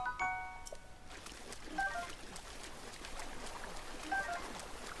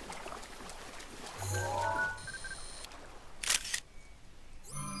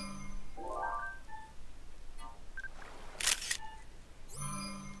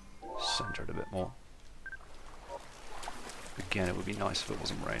 Center it a bit more. Again, it would be nice if it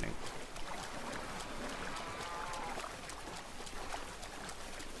wasn't raining.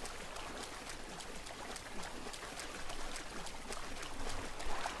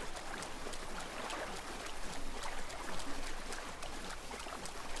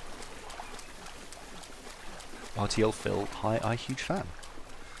 RTL Phil, hi, huge fan.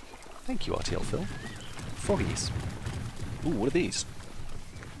 Thank you, RTL Phil. Froggies. Ooh, what are these?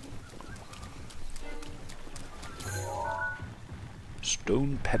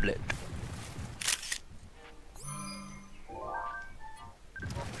 Stone pebblet.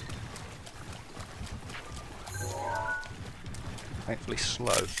 Thankfully slow.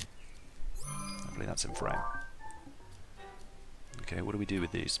 Hopefully that's in frame. Okay, what do we do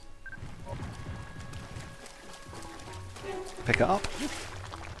with these? Pick it up.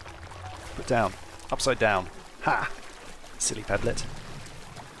 Put down. Upside down. Ha! Silly pebblet.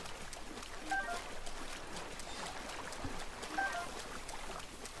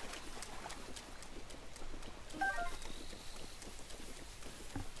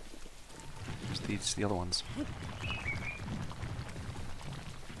 These the other ones.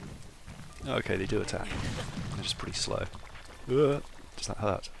 Okay, they do attack. They're just pretty slow. Does that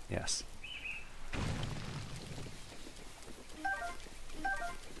hurt? Yes.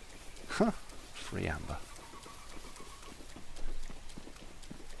 Huh. Free amber.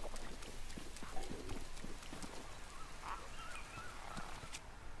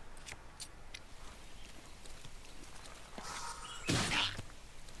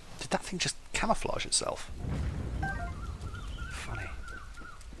 Did that thing just camouflage itself? Funny.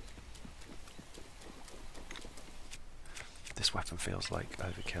 This weapon feels like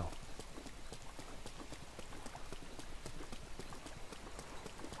overkill.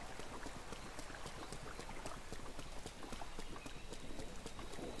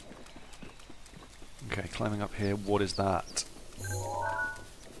 Okay, climbing up here, what is that?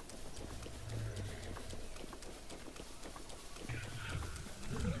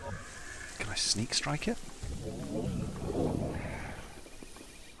 Can I sneak strike it?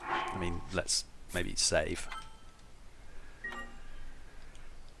 I mean, let's maybe save.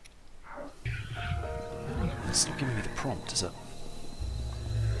 It's not giving me the prompt, is it?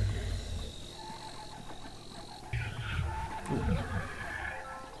 Ooh.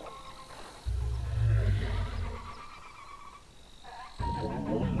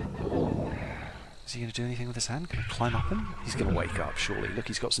 Is he going to do anything with his hand? Can I climb up him? He's going to wake up, surely. Look,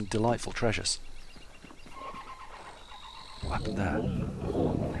 he's got some delightful treasures. What happened there?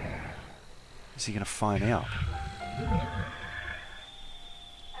 Is he going to fire me up?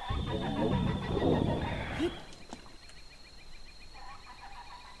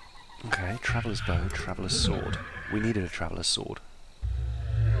 Okay, Traveller's Bow, Traveller's Sword. We needed a Traveller's Sword.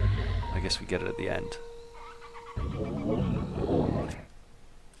 I guess we get it at the end.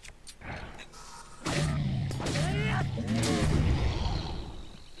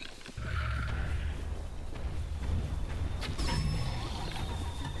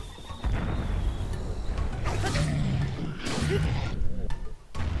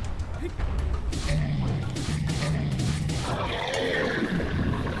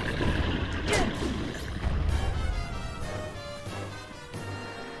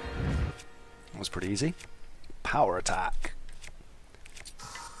 That was pretty easy. Power attack.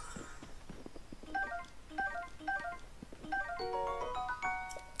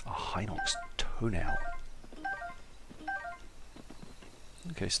 A Hinox toenail.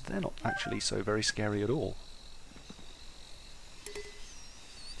 Okay, so they're not actually so very scary at all.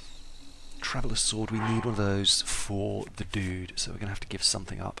 Traveller's Sword, we need one of those for the dude, so we're going to have to give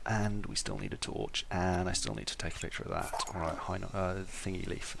something up, and we still need a torch, and I still need to take a picture of that. Alright, thingy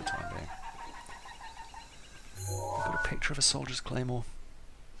leaf for the time being. We've got a picture of a soldier's claymore.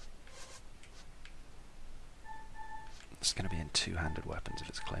 It's going to be in two-handed weapons if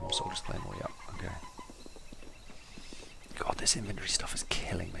it's a claymore, soldier's claymore, yep, okay. God, this inventory stuff is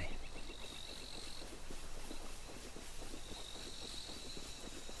killing me.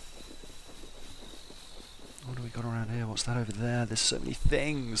 What do we got around here? What's that over there? There's so many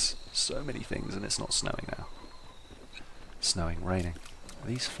things! So many things, and it's not snowing now. Snowing, raining. Are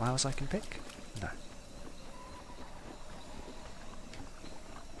these flowers I can pick? No.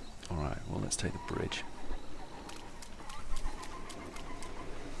 Alright, well let's take the bridge.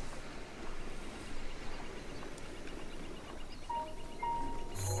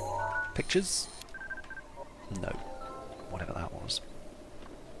 Pictures? No. Whatever that was.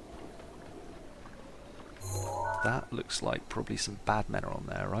 That looks like probably some bad men are on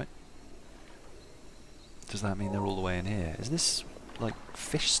there, right? Does that mean they're all the way in here? Is this like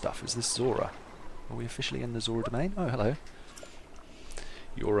fish stuff? Is this Zora? Are we officially in the Zora domain? Oh, hello.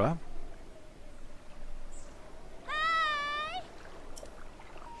 Yora. Hi.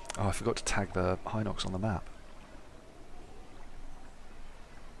 Oh, I forgot to tag the Hinox on the map.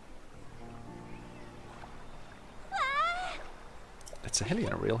 It's a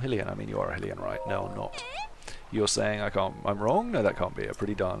Hylian, a real Hylian. I mean, you are a Hylian, right? No, I'm not. You're saying I'm wrong? No, that can't be. A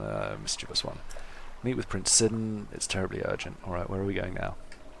pretty darn mischievous one. Meet with Prince Sidon. It's terribly urgent. Alright, where are we going now?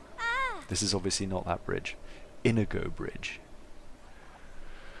 This is obviously not that bridge. Inigo Bridge.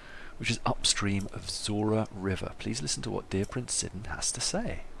 Which is upstream of Zora River. Please listen to what dear Prince Sidon has to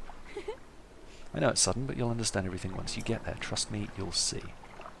say. I know it's sudden, but you'll understand everything once you get there. Trust me, you'll see.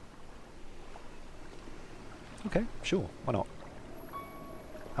 Okay, sure. Why not?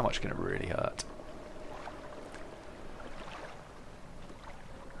 How much can it really hurt?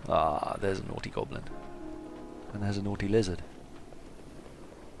 Ah, there's a naughty goblin. And there's a naughty lizard.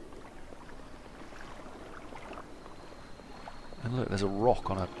 And look, there's a rock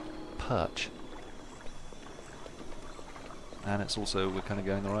on a perch. And it's also, we're kind of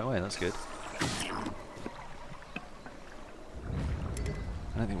going the right way, that's good. I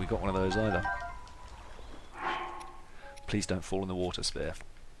don't think we got one of those either. Please don't fall in the water sphere.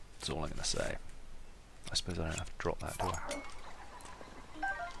 That's all I'm going to say. I suppose I don't have to drop that, do I?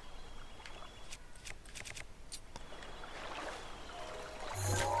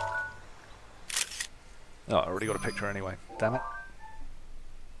 Oh, I already got a picture anyway. Damn it.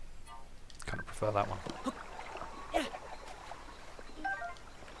 Kind of prefer that one.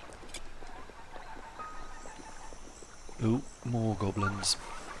 Ooh, more goblins.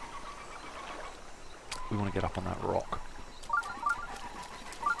 We want to get up on that rock.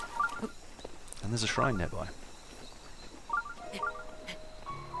 And there's a shrine nearby.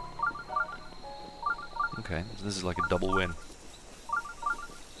 Okay, so this is like a double win.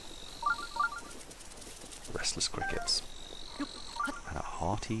 Restless crickets. And a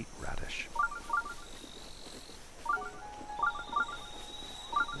hearty radish.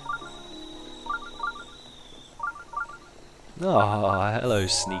 Ah, hello,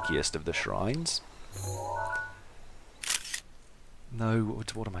 sneakiest of the shrines. No,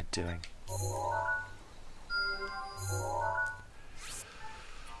 what am I doing?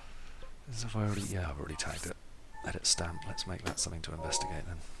 As if I already, yeah, I've already tagged it. Edit stamp. Let's make that something to investigate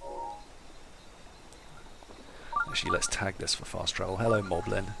then. Actually, let's tag this for fast travel. Hello,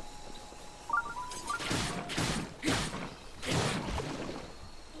 Moblin.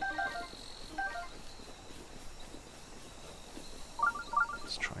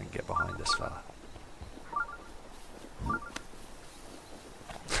 Let's try and get behind this fella.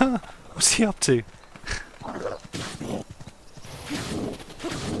 What's he up to?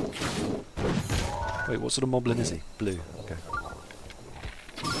 Wait, what sort of moblin is he? Blue. Okay.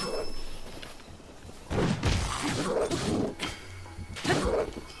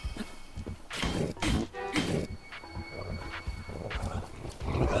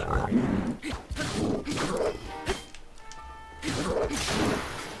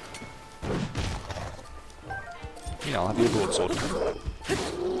 Yeah, I'll have your broadsword.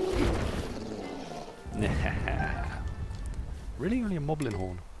 Really? Only a moblin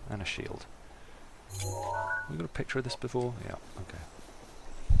horn and a shield. We got a picture of this before? Yeah, okay.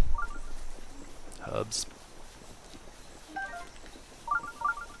 Herbs.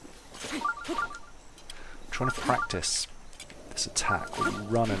 I'm trying to practice this attack, where you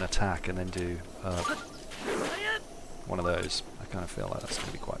run an attack and then do one of those. I kind of feel like that's going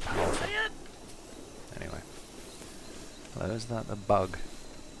to be quite powerful. Anyway. Hello, is that a bug?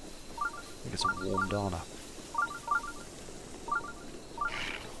 think it's a warm Dana.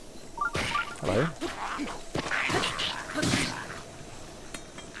 Hello.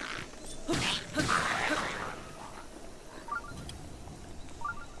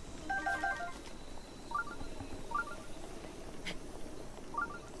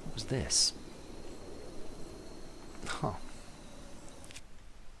 What was this? Huh.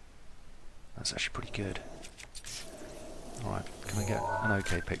 That's actually pretty good. Alright, can I get an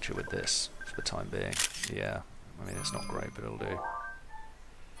okay picture with this for the time being? Yeah, I mean it's not great, but it'll do.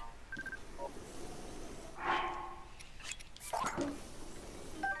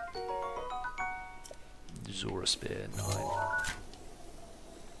 Zora Spear 9.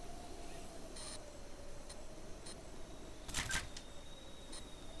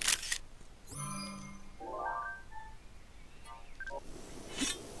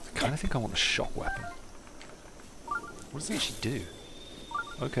 I kind of think I want a shock weapon. What does it actually do?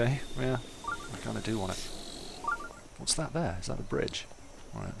 Okay, yeah, I kind of do want it. What's that there? Is that a bridge?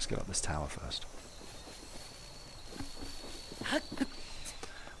 Alright, let's get up this tower first.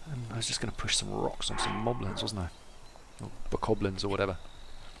 And I was just going to push some rocks on some moblins, wasn't I? Or bokoblins or whatever.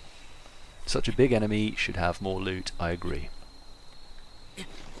 Such a big enemy should have more loot, I agree.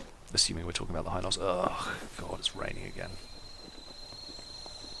 Assuming we're talking about the High Noss. Oh, God, it's raining again.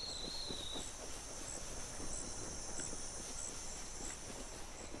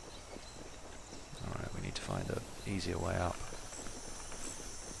 Alright, we need to find an easier way up.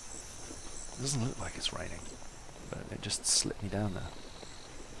 It doesn't look like it's raining, but it just slipped me down there.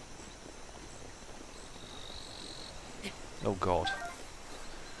 Oh God.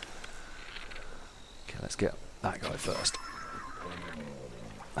 Okay, let's get that guy first.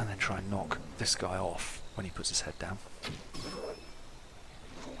 And then try and knock this guy off when he puts his head down.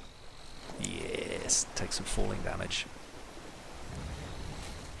 Yes, take some falling damage.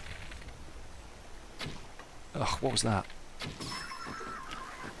 Ugh, what was that? You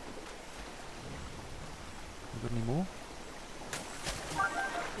got any more?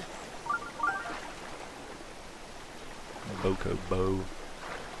 Boko bow.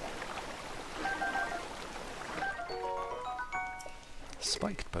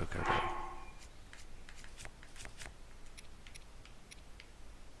 Spiked Boko bow.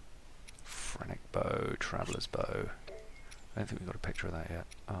 Phrenic bow, traveller's bow. I don't think we've got a picture of that yet.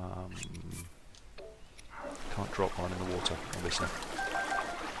 Can't drop one in the water, obviously.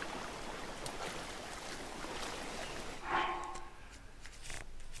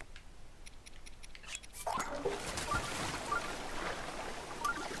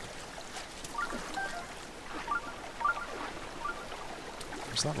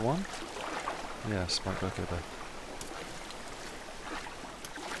 Is that the one? Yeah, Spike Boko bow.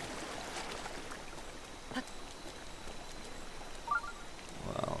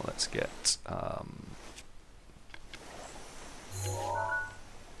 Well, let's get I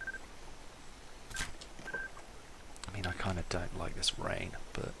mean, I kind of don't like this rain,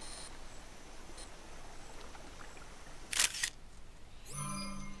 but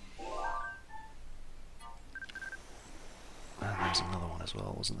and there's another one as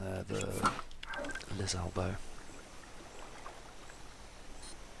well, wasn't there? The Lizal bow.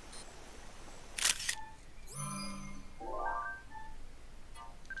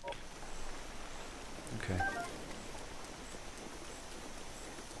 Okay.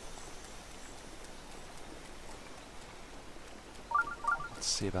 Let's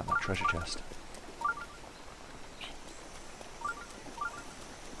see about that treasure chest.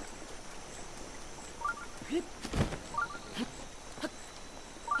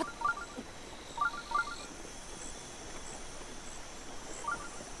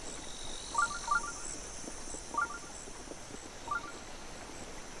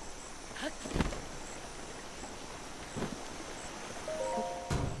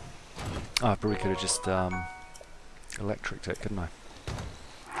 Oh, I probably could have just electriced it, couldn't I?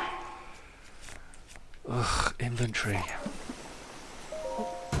 Ugh, inventory.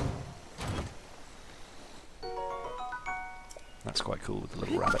 That's quite cool with the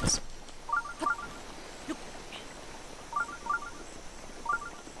little rabbits.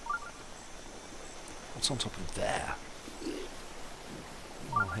 What's on top of there?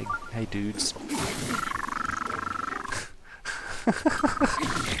 Oh, hey dudes.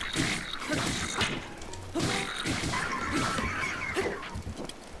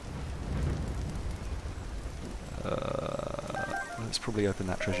 Let's probably open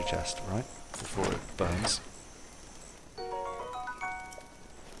that treasure chest, right? Before it burns.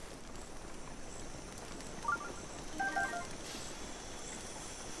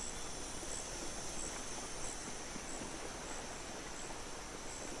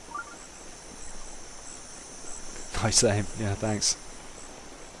 Same. Yeah, thanks.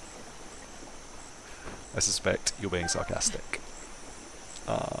 I suspect you're being sarcastic.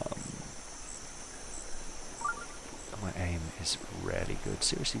 My aim is really good.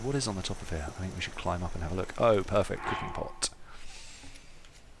 Seriously, what is on the top of here? I think we should climb up and have a look. Oh, perfect. Cooking pot.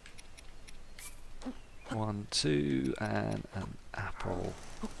 1, 2, and an apple.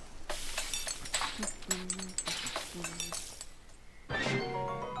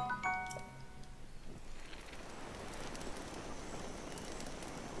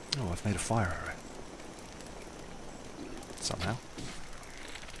 Oh, I've made a fire arrow. Somehow.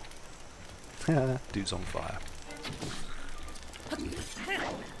 Dude's on fire.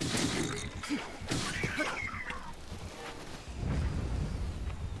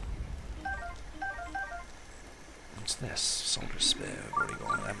 What's this? Soldier's spear. I've already got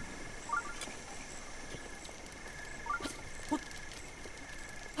one of them.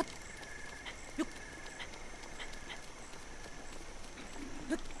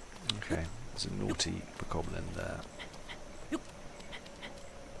 Okay, there's a naughty bokoblin there.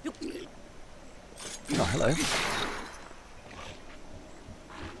 Oh, hello.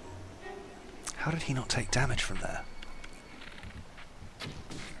 How did he not take damage from there?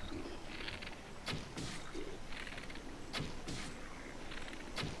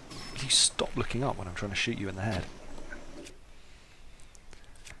 Will you stop looking up when I'm trying to shoot you in the head?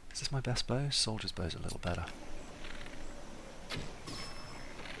 Is this my best bow? Soldier's bow's a little better.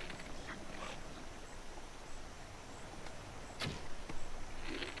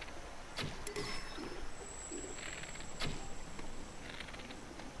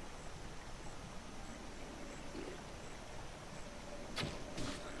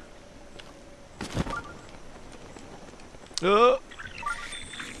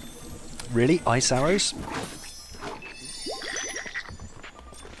 Really? Ice arrows?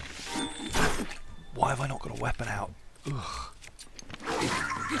 Why have I not got a weapon out? Ugh.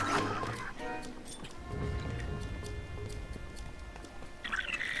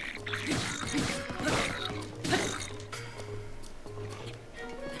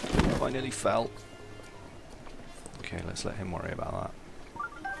 I nearly fell. Okay, let's let him worry about that.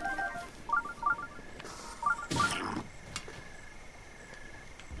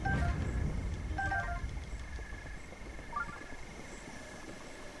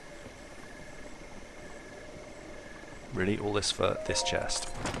 Really? All this for this chest?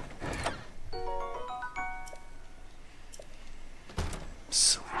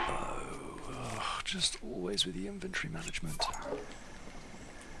 Silver bow. Ugh, just always with the inventory management.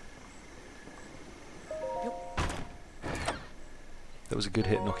 That was a good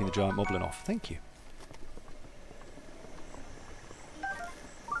hit knocking the giant moblin off. Thank you.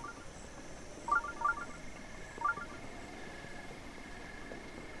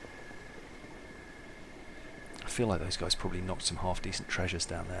 I feel like those guys probably knocked some half-decent treasures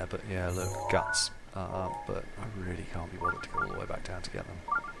down there, but yeah, look, guts. But I really can't be bothered to go all the way back down to get them.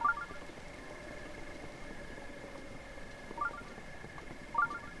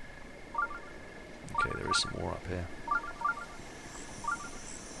 Okay, there is some more up here.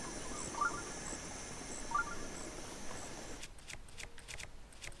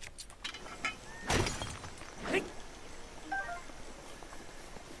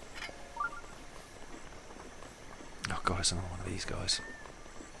 There's another one of these guys.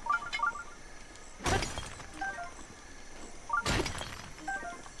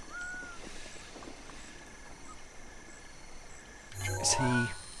 Is he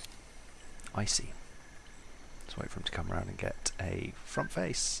icy? Let's wait for him to come around and get a front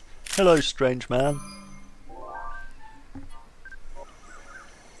face. Hello, strange man.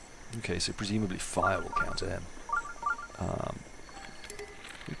 Okay, so presumably fire will counter him. Can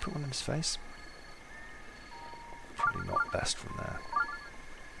we put one in his face? Probably not best from there.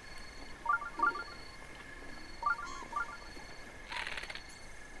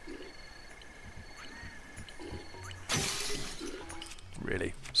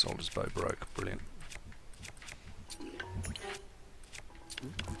 Really? Soldier's bow broke. Brilliant.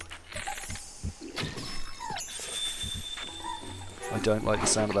 I don't like the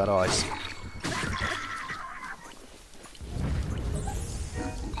sound of that ice.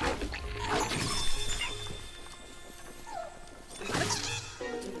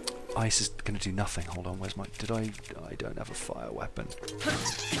 Ice is going to do nothing. Hold on, where's my... I don't have a fire weapon.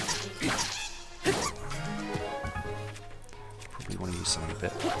 Probably want to use something a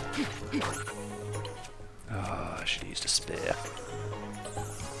bit... Oh, I should have used a spear.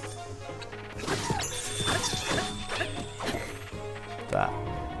 That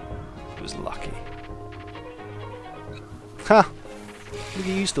was lucky. Ha! Look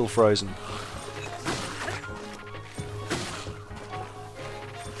at you still frozen.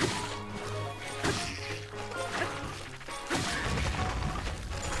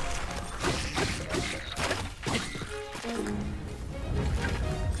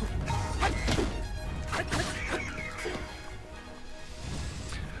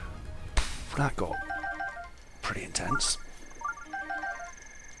 That got pretty intense.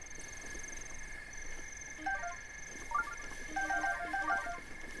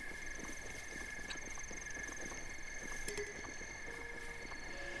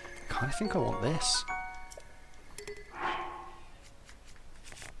 I think I want this.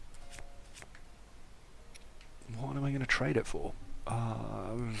 What am I going to trade it for?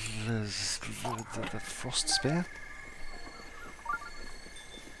 The frost spear?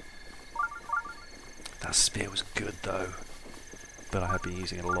 That spear was good though, but I have been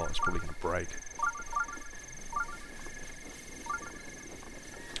using it a lot. It's probably going to break.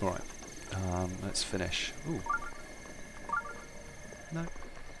 Alright, let's finish. Ooh. No.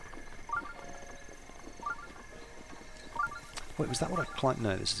 Wait, was that what I climbed?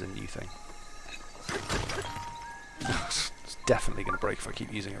 No, this is a new thing. It's definitely going to break if I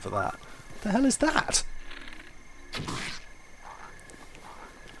keep using it for that. What the hell is that?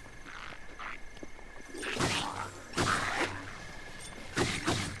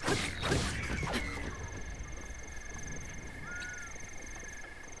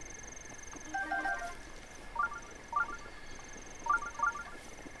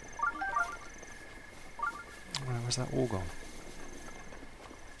 Where's that all gone?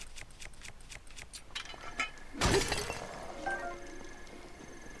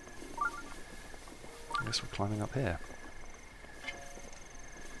 I guess we're climbing up here.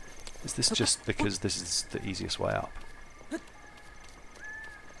 Is this just because this is the easiest way up?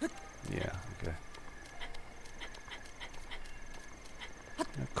 Yeah, okay.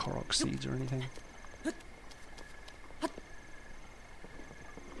 No Korok seeds or anything? That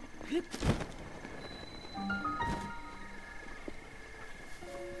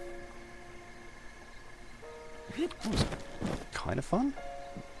was kind of fun.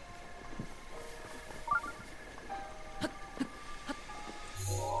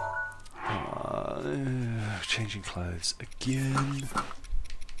 Changing clothes again.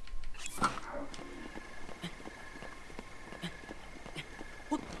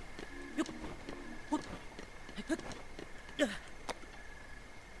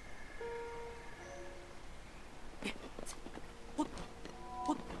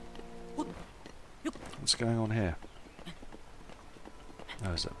 What's going on here?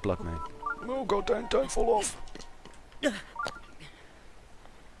 Oh, is that blood moon? Oh god, don't fall off!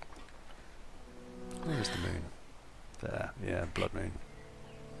 Where's the moon? There, yeah, blood moon.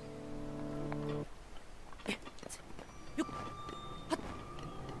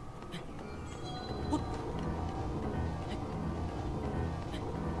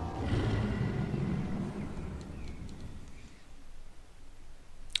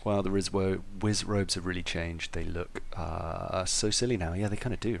 Wow, the whiz robes have really changed. They look so silly now. Yeah, they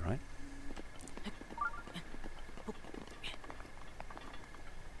kind of do, right?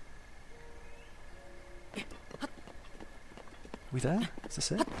 We there? Is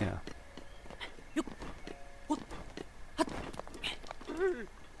this it? Yeah.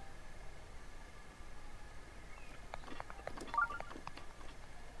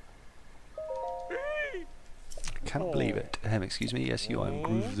 Cannot believe it. Excuse me, yes, you, I am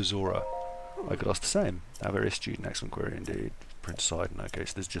Groove the Zora. I could ask the same. A very astute and excellent query indeed. Print side, in that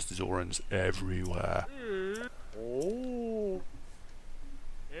case, there's just Zorans everywhere.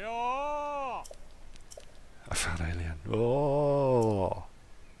 I found alien. Oh!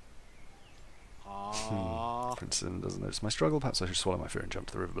 Princeton doesn't notice my struggle. Perhaps I should swallow my fear and jump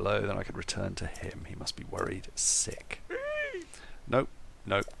to the river below. Then I could return to him. He must be worried sick. Nope.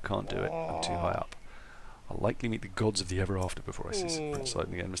 Nope. Can't do it. I'm too high up. I'll likely meet the gods of the ever after before I see Prince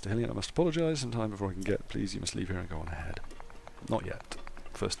Sidon again. Mr. Hillian, I must apologise. Some time before I can get. Please, you must leave here and go on ahead. Not yet.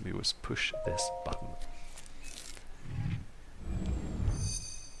 First to me was push this button.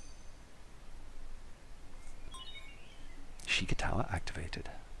 Sheikah Tower activated.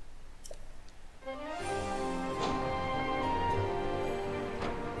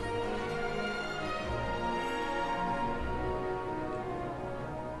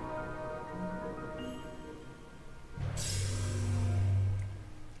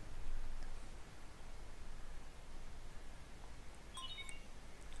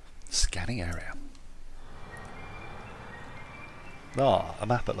 Scanning area. Ah, a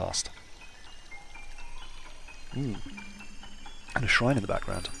map at last. And a shrine in the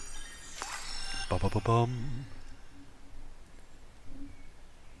background. Ba-ba-ba-bum.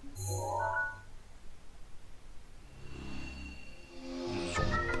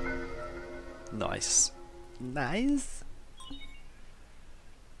 Nice. Nice.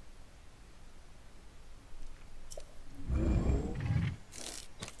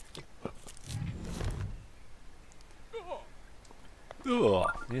 Oh,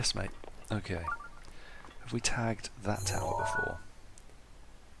 yes, mate. Okay. Have we tagged that tower before?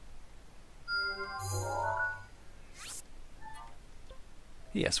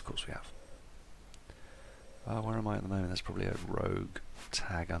 Yes, of course we have. Where am I at the moment? There's probably a rogue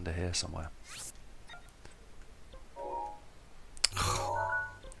tag under here somewhere.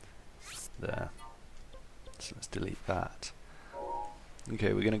 There. So let's delete that.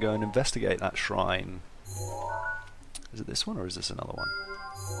 Okay, we're going to go and investigate that shrine. Is it this one or is this another one?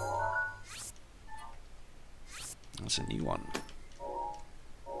 That's a new one.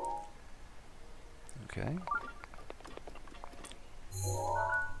 Okay.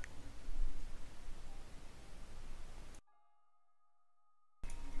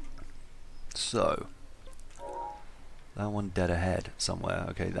 So, that one dead ahead somewhere.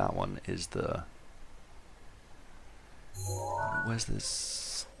 Okay, that one is the... Where's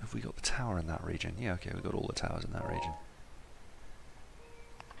this? Have we got the tower in that region? Yeah, okay, we've got all the towers in that region.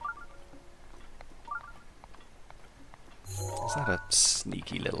 Is that a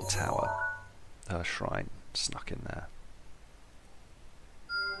sneaky little tower? Shrine snuck in there.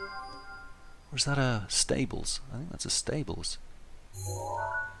 Or is that a stables? I think that's a stables.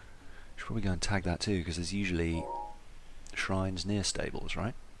 Should probably go and tag that too, because there's usually shrines near stables,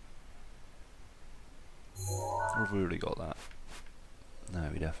 right? Or have we already got that? No,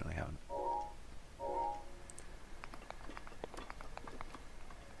 we definitely haven't.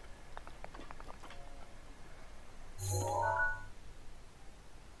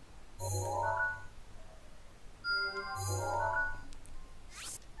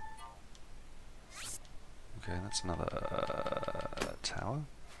 Okay, that's another tower.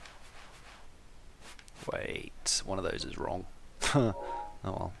 Wait, one of those is wrong. Oh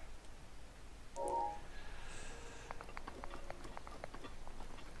well.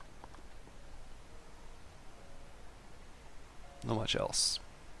 Not much else.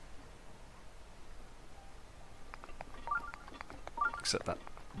 Except that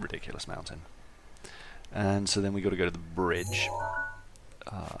ridiculous mountain. And so then we got to go to the bridge.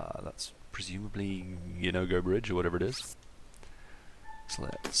 That's presumably Yanogo Bridge or whatever it is. So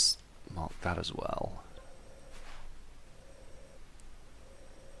let's mark that as well.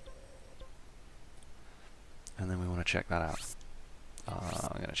 And then we want to check that out.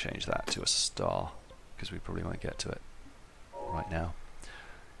 I'm going to change that to a star because we probably won't get to it right now.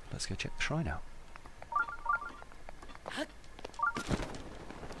 Let's go check the shrine out.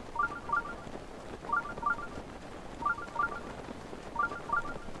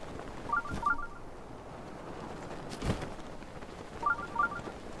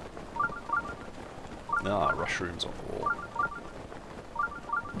 Ah, mushrooms on the wall.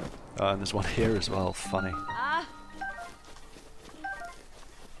 And there's one here as well, funny.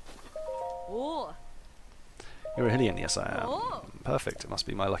 Oh. You're a Hylian, yes I am. Perfect, it must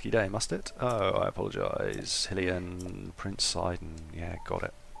be my lucky day, must it? Oh, I apologise. Hylian, Prince Sidon, yeah, got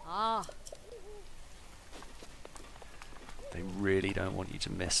it. They really don't want you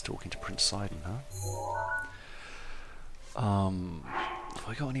to miss talking to Prince Sidon, huh? Have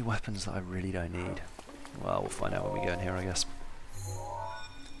I got any weapons that I really don't need? Well, we'll find out when we go in here, I guess.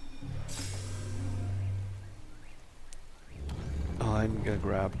 I'm gonna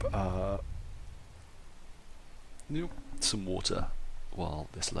grab some water while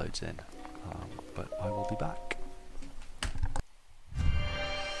this loads in, but I will be back.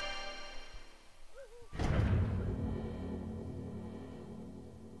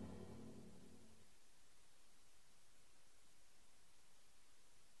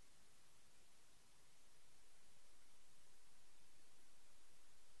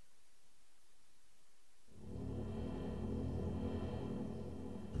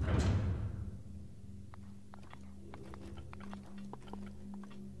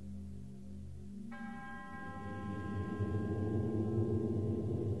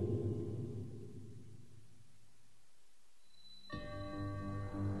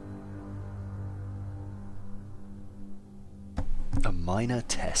 A minor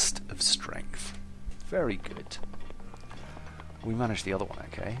test of strength. Very good. We managed the other one,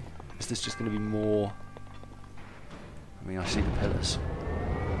 okay. Is this just going to be more... I mean, I see the pillars.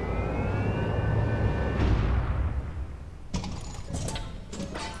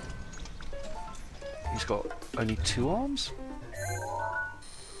 He's got only 2 arms?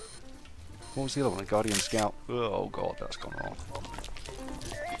 What was the other one? A Guardian Scout? Oh god, that's gone wrong.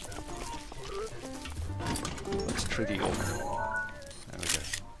 Let's trigger your... There we go.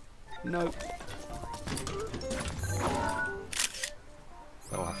 Nope.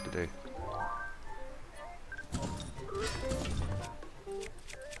 That'll have to do.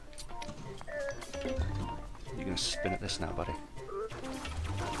 You're gonna spin at this now, buddy.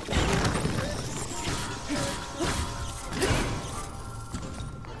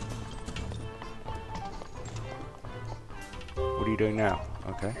 doing now?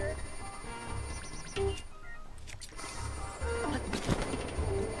 Okay.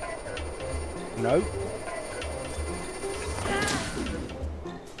 No.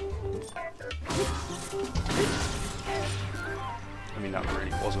 I mean, that really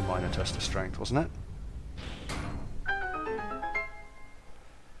was a minor test of strength, wasn't it?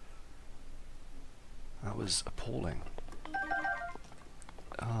 That was appalling.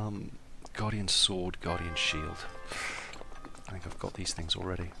 Guardian Sword, Guardian Shield. I think I've got these things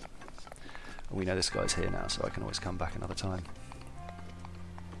already. And we know this guy's here now, so I can always come back another time.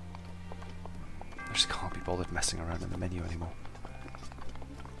 I just can't be bothered messing around in the menu anymore.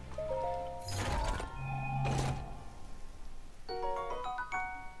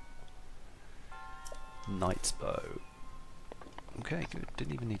 Knight's Bow. Okay, good.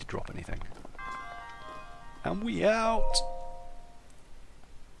 Didn't even need to drop anything. And we out!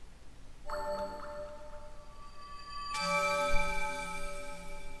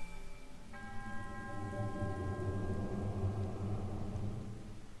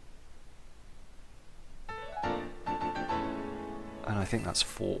 And I think that's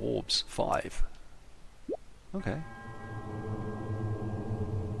 4 orbs. 5. Okay.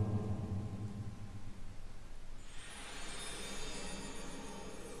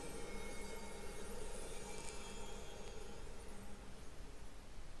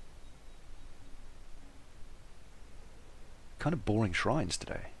 Kind of boring shrines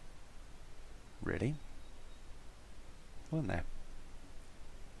today. Really? Weren't there?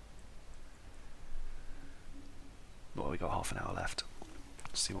 Well, we got half an hour left.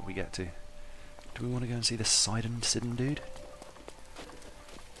 Let's see what we get to. Do we want to go and see this Sidon dude?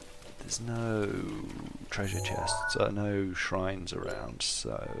 There's no treasure chests, no shrines around,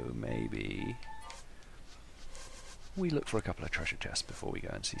 so maybe we look for a couple of treasure chests before we go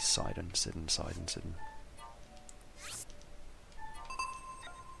and see Sidon. Is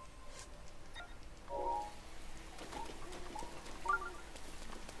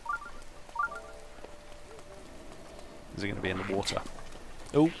it going to be in the water?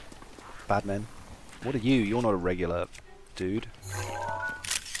 Oh, bad men. What are you? You're not a regular dude.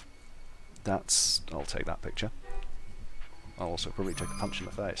 That's... I'll take that picture. I'll also probably take a punch in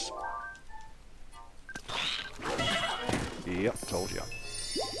the face. Yep, told you.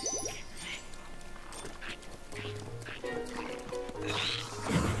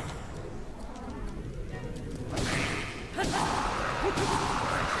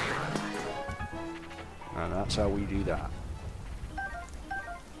 And that's how we do that.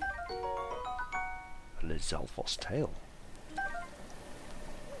 Lizalfos tail.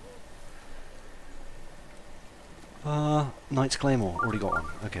 Knight's Claymore. Already got one.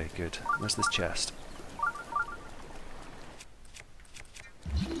 Okay, good. Where's this chest?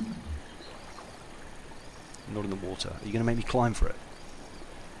 Not in the water. Are you going to make me climb for it?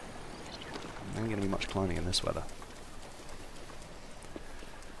 There ain't going to be much climbing in this weather.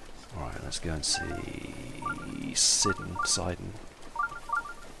 Alright, let's go and see Sidon.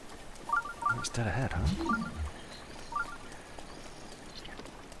 Oh, it's dead ahead, huh?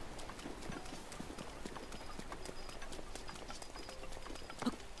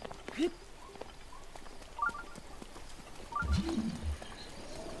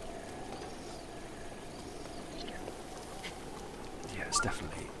 Yeah, it's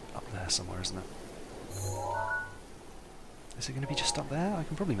definitely up there somewhere, isn't it? Is it going to be just up there? I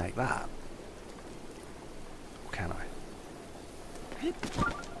can probably make that. Or can I?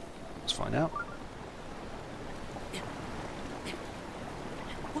 Let's find out.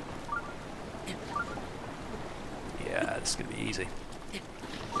 Yeah, this is going to be easy.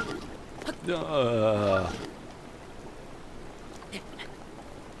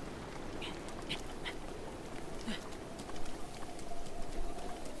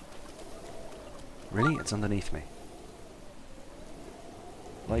 Really? It's underneath me.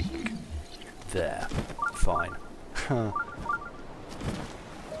 Like... there. Fine.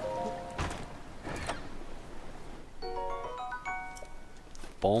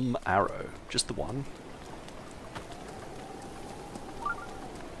 Bomb arrow. Just the one.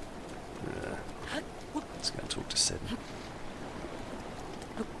 Let's go and talk to Sid.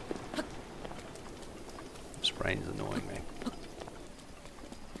 This rain's annoying me.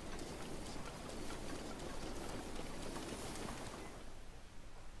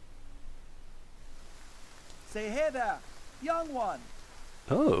 Say, hey there, young one.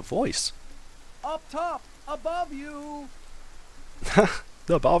 Oh, voice. Up top, above you.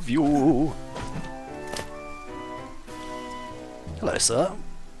 Above you. Hello, sir.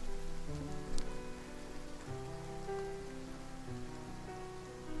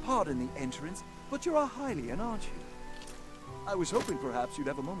 Pardon the entrance, but you're a Hylian, aren't you? I was hoping perhaps you'd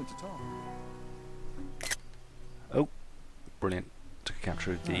have a moment to talk. Oh, brilliant. To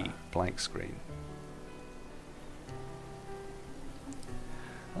capture the blank screen.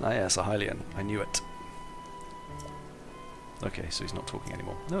 Ah yes, a Hylian. I knew it. Okay, so he's not talking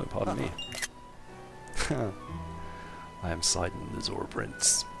anymore. No, pardon me. I am Sidon, the Zora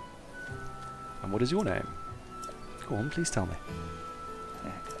Prince. And what is your name? Go on, please tell me.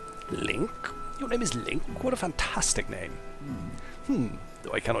 Link? Your name is Link? What a fantastic name.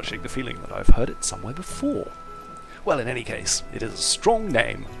 Though I cannot shake the feeling that I've heard it somewhere before. Well, in any case, it is a strong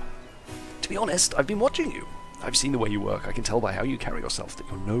name. To be honest, I've been watching you. I've seen the way you work. I can tell by how you carry yourself that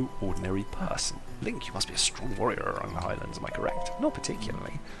you're no ordinary person. Link, you must be a strong warrior around the Highlands, am I correct? Not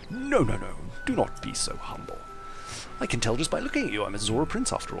particularly. No. Do not be so humble. I can tell just by looking at you. I'm a Zora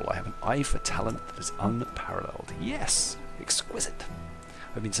Prince after all. I have an eye for talent that is unparalleled. Yes, exquisite.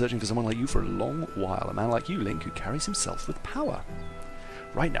 I've been searching for someone like you for a long while. A man like you, Link, who carries himself with power.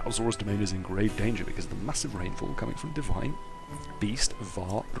 Right now, Zora's domain is in grave danger because of the massive rainfall coming from divine beast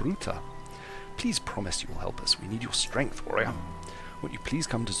Var Ruta. Please promise you will help us. We need your strength, warrior. Won't you please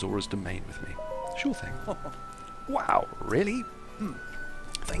come to Zora's domain with me? Sure thing. Wow, really?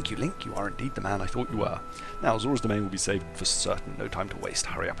 Thank you, Link. You are indeed the man I thought you were. Now, Zora's domain will be saved for certain. No time to waste.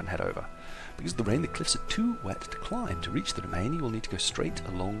 Hurry up and head over. Because of the rain, the cliffs are too wet to climb. To reach the domain, you will need to go straight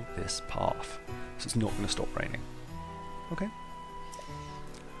along this path. So it's not going to stop raining. Okay.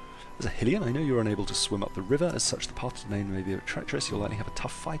 As a Hylian, I know you're unable to swim up the river. As such, the path to the domain may be a bit treacherous. You'll likely have a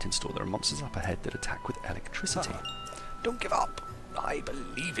tough fight in store. There are monsters up ahead that attack with electricity. Don't give up. I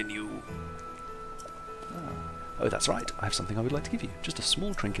believe in you. Oh, that's right. I have something I would like to give you. Just a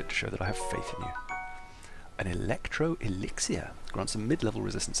small trinket to show that I have faith in you. An electro elixir grants a mid-level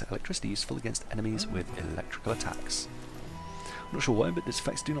resistance to electricity useful against enemies with electrical attacks. I'm not sure why, but its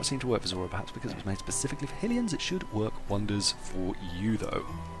effects do not seem to work for Zora. Perhaps because it was made specifically for Hylians. It should work wonders for you, though.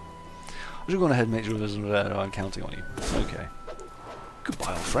 I should go on ahead and make sure I'm counting on you. Okay.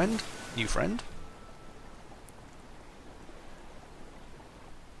 Goodbye, old friend. New friend.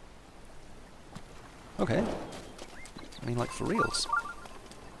 Okay. I mean, like, for reals.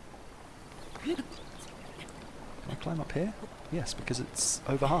 Can I climb up here? Yes, because it's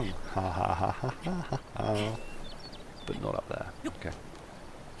overhung. Ha ha ha ha ha ha. But not up there. Okay.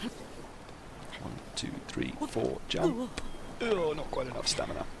 1, 2, 3, 4, jump. Oh, not quite enough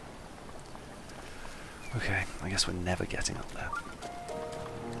stamina. Okay, I guess we're never getting up there.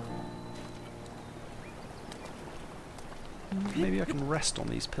 Maybe I can rest on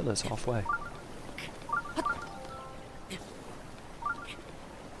these pillars halfway.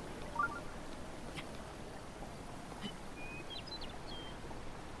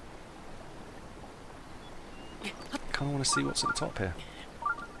 I want to see what's at the top here.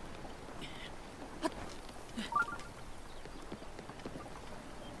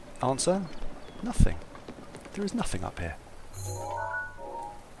 Answer? Nothing. There is nothing up here.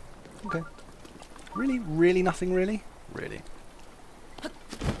 Okay. Really? Really nothing, really? Really.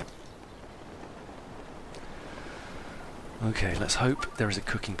 Okay, let's hope there is a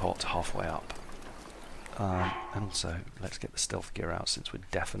cooking pot halfway up. And also, let's get the stealth gear out since we're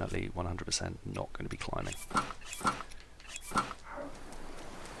definitely 100% not going to be climbing.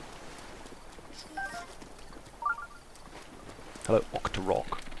 Hello, Octorok.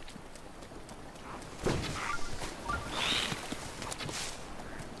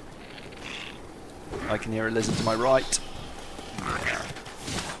 I can hear a lizard to my right. Yeah.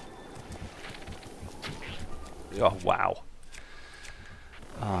 Oh, wow.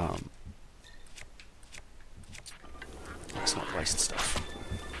 Let's not waste stuff.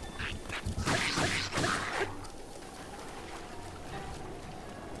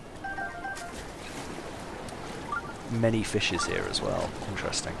 Many fishes here as well.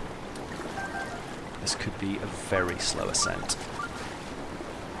 Interesting. This could be a very slow ascent.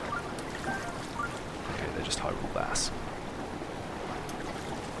 Okay, they're just Hyrule bass.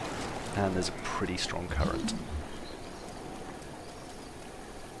 And there's a pretty strong current.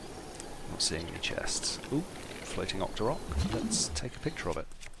 Not seeing any chests. Ooh, floating Octorok. Let's take a picture of it.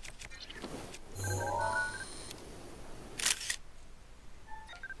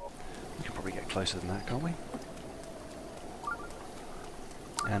 We can probably get closer than that, can't we?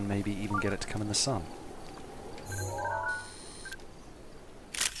 And maybe even get it to come in the sun.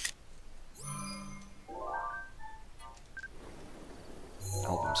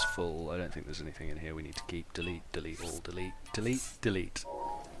 Album's full. I don't think there's anything in here we need to keep. Delete, delete, all delete, delete, delete.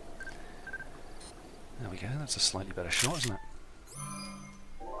 There we go, that's a slightly better shot, isn't it?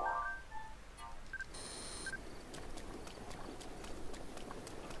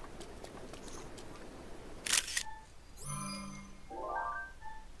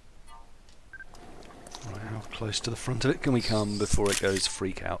 close to the front of it can we come before it goes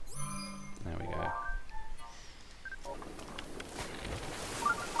freak out? There we go.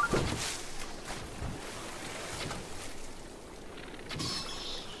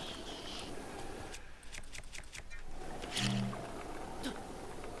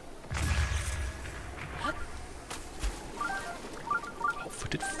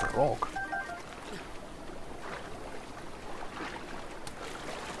 Hot-footed frog.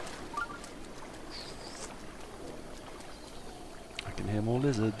 I can hear more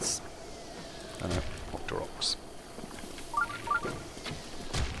lizards. Oh no, Octoroks.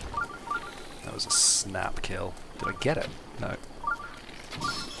 That was a snap kill. Did I get it? No.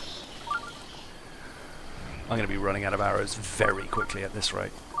 I'm going to be running out of arrows very quickly at this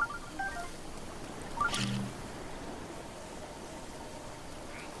rate.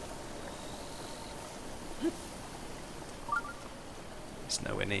 It's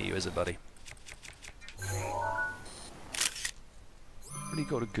nowhere near you, is it, buddy? Really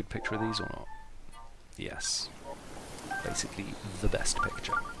got a good picture of these or not? Yes. Basically the best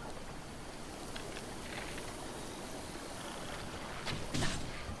picture.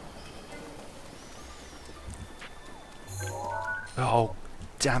 Oh,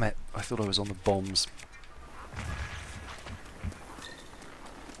 damn it. I thought I was on the bombs.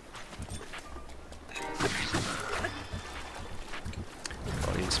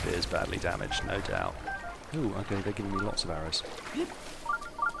 Guardian Spear's badly damaged, no doubt. Ooh, okay, they're giving me lots of arrows.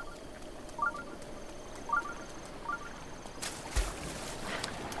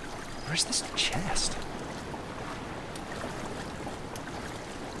 Where's this chest?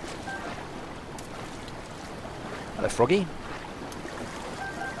 Hello, Froggy.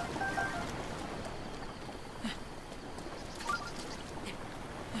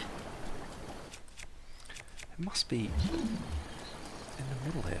 It must be in the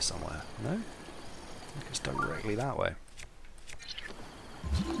middle here somewhere, no? I think it's directly that way.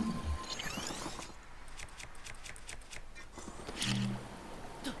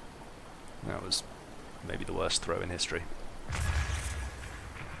 That was maybe the worst throw in history.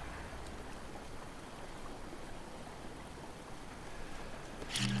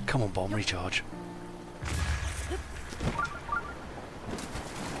 Come on, bomb, recharge.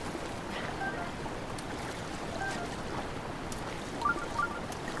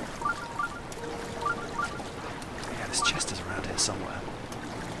 Yeah, this chest is around here somewhere.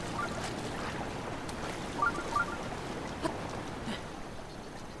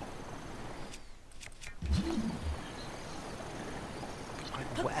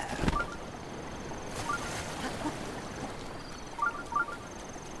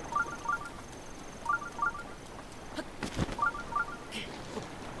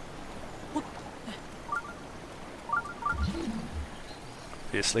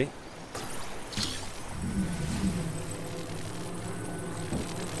 Obviously.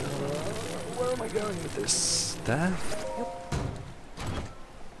 Where am I going with this? There?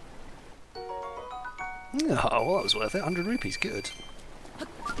 Yep. Oh, well, that was worth it. 100 rupees, good.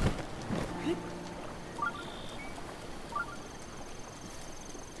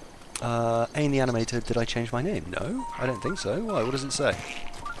 Aim the animator, did I change my name? No, I don't think so. Why? What does it say?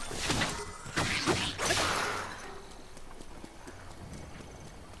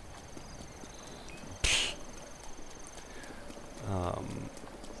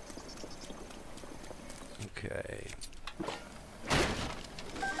 Okay.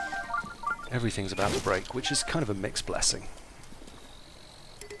 Everything's about to break, which is kind of a mixed blessing.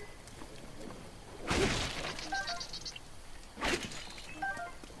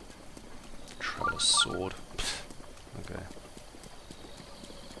 Traveler's sword. Pfft. Okay.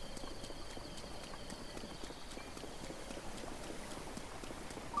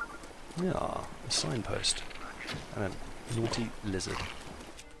 Yeah, a signpost. And a naughty lizard.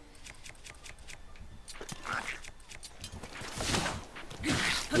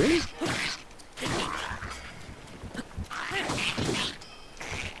 Really?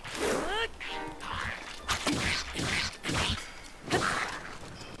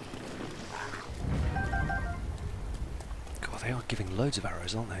 God, they are giving loads of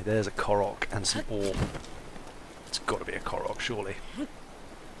arrows, aren't they? There's a Korok and some ore. It's got to be a Korok, surely.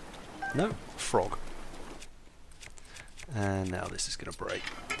 No, frog. And now this is going to break.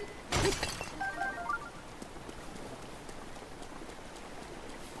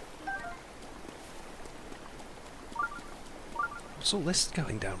 What's all this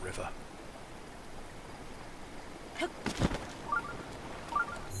going downriver? I'm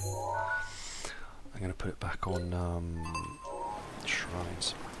going to put it back on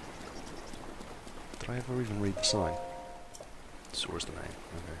shrines. Did I ever even read the sign? Saw is the name.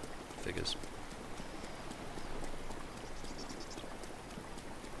 Okay, figures.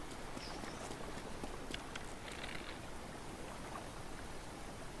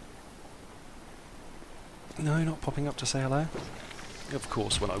 No, not popping up to say hello. Of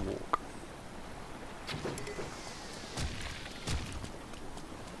course, when I walk.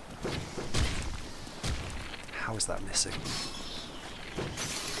 How is that missing?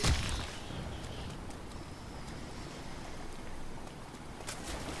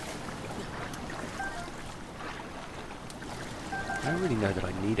 I don't really know that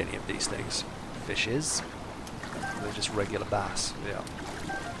I need any of these things. Fishes. They're just regular bass. Yeah.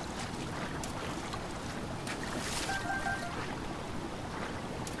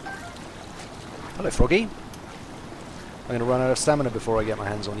 Hello, Froggy. I'm going to run out of stamina before I get my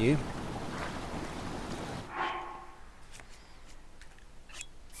hands on you.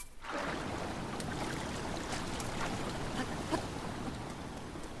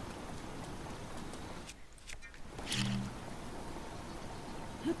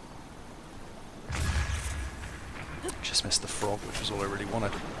 Just missed the frog, which was all I really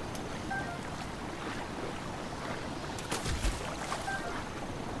wanted.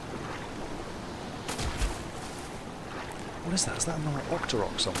 What is that? Is that another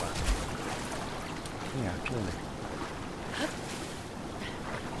octorok somewhere? Yeah, clearly.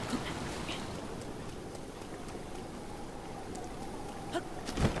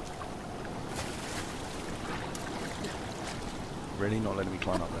 Really? Not letting me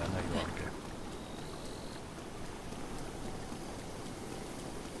climb up there? No, you are. Okay.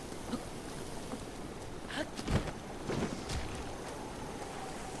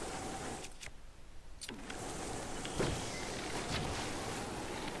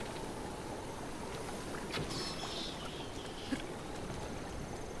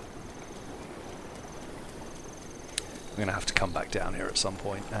 I'm going to have to come back down here at some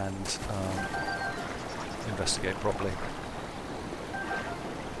point and investigate properly.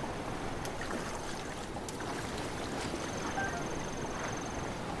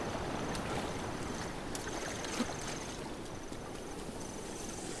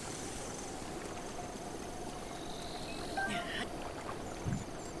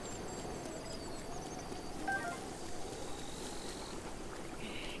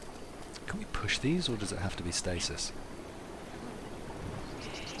 Can we push these, or does it have to be stasis?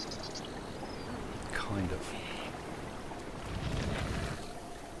 Kind of.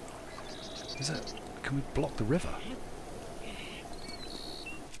 Is it? Can we block the river?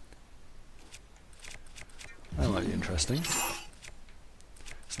 That might be interesting.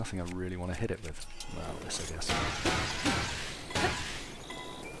 There's nothing I really want to hit it with. Well, this I guess.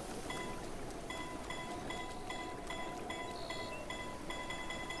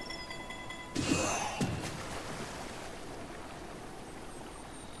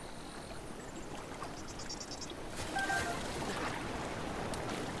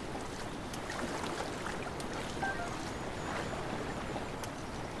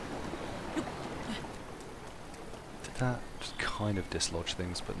 That just kind of dislodge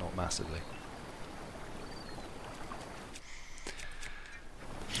things, but not massively.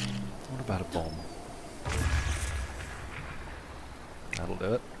 What about a bomb? That'll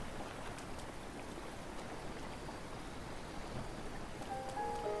do it.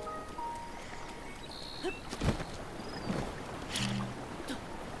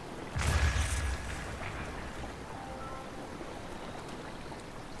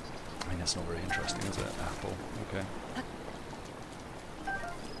 I mean, that's not very interesting, is it? Apple. Okay.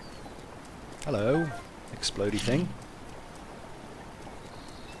 Hello, explodey thing.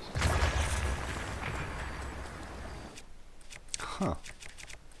 Huh.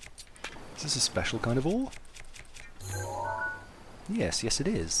 Is this a special kind of ore? Yes, yes it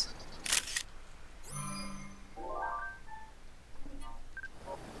is.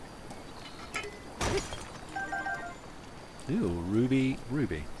 Ooh, ruby.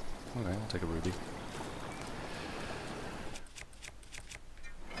 Okay, I'll take a ruby.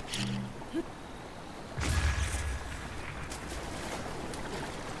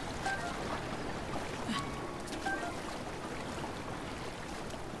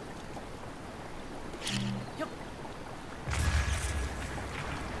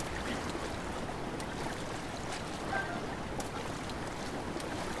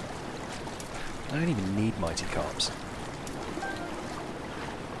 I don't even need mighty carps.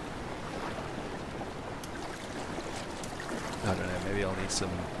 I don't know, maybe I'll need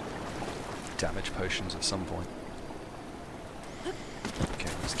some damage potions at some point. Okay,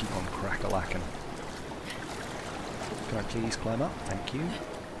 let's keep on crack-a-lacking. Can I please climb up? Thank you.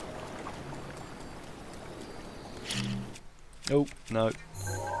 Oh, no.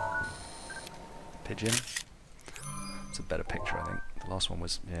 Pigeon. It's a better picture, I think. The last one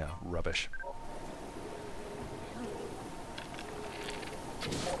was, yeah, rubbish.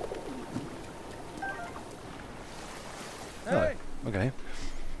 Oh, okay.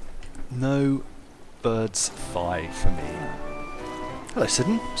 No bird's thigh for me. Hello,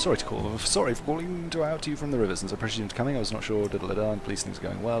 Sidon. Sorry for calling out to you from the river. Since I presumed coming, I was not sure. I'm pleased things are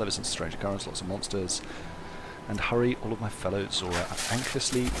going well. Ever since a strange occurrence, lots of monsters. And hurry, all of my fellow Zora are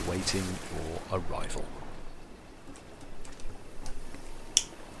anxiously waiting your arrival.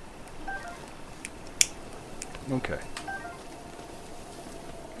 Okay.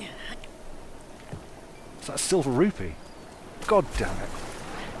 Is that a silver rupee? God damn it.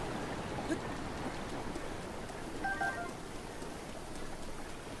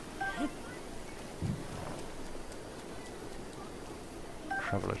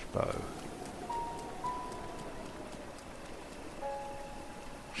 Traveller's bow.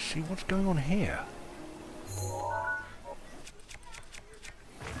 See what's going on here?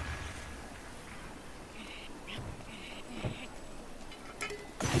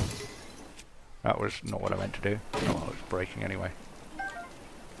 That was not what I meant to do. Oh, I was breaking anyway.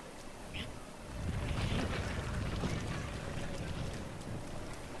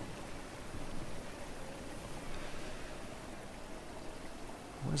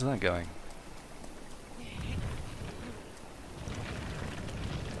 Where's that going?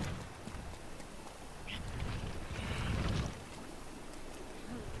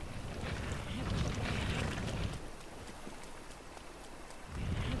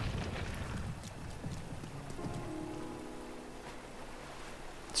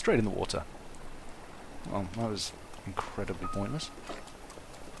 Straight in the water. Well, that was incredibly pointless.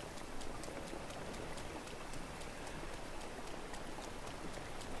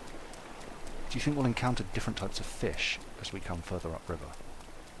 Do you think we'll encounter different types of fish as we come further upriver?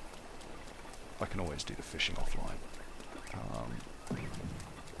 I can always do the fishing offline.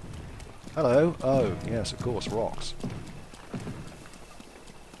 Hello? Oh, yes, of course, rocks.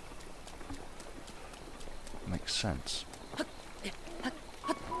 Makes sense.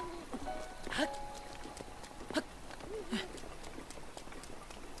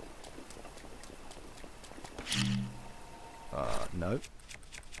 No.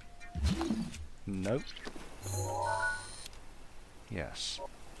 Nope. Yes.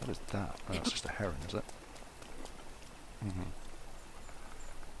 What is that? Oh, that's just a heron, is it? Mm-hmm.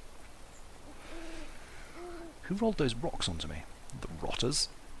 Who rolled those rocks onto me? The rotters?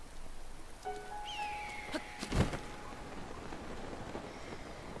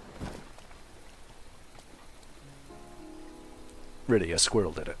 Really, a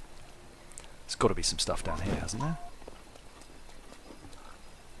squirrel did it. There's got to be some stuff down here, hasn't there?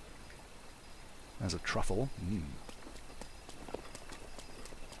 There's a truffle. Mm.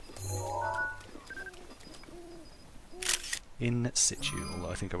 In situ,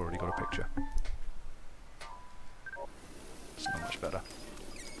 although I think I've already got a picture. It's not much better.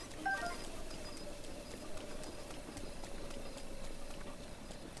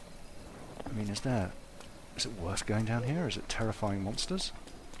 I mean, is it worth going down here? Is it terrifying monsters?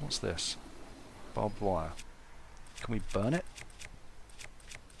 What's this? Barbed wire. Can we burn it?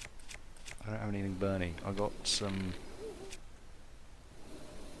 I don't have anything burning. I got some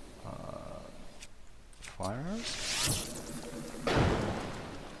fire arrows?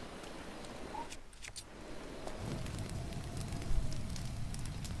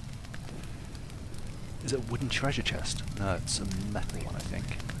 Is it a wooden treasure chest? No, it's a metal one, I think.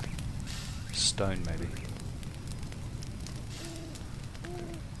 Stone, maybe.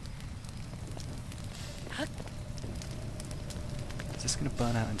 Is this going to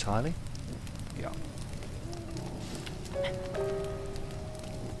burn out entirely? Yeah.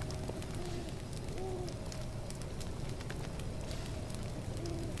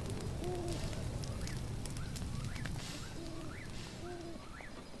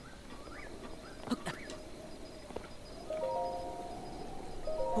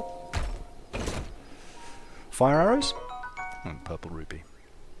 Fire arrows? Purple rupee.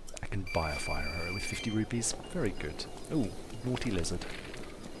 I can buy a fire arrow with 50 rupees. Very good. Ooh, naughty lizard.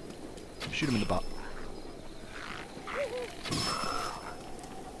 Shoot him in the butt.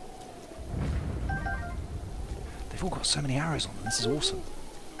 They've all got so many arrows on them. This is awesome.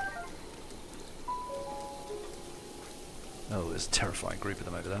 Oh, there's a terrifying group of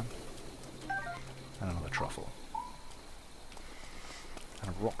them over there. And another truffle. And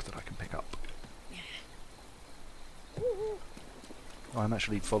a rock that I can pick up. Oh, I'm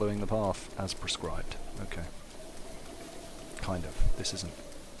actually following the path as prescribed. Okay. Kind of. This isn't.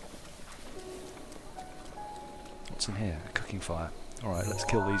 What's in here? A cooking fire. Alright, let's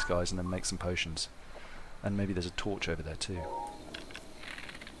kill these guys and then make some potions. And maybe there's a torch over there too.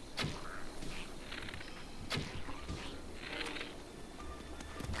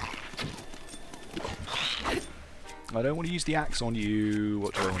 I don't want to use the axe on you.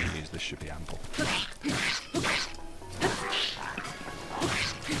 What do I want to use? This should be ample.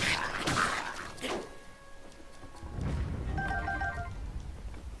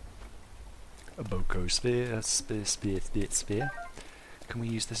 A Boko sphere, sphere. Can we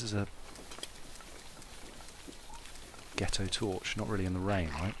use this as a ghetto torch? Not really in the rain,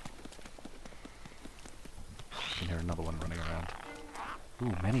 right? I can hear another one running around.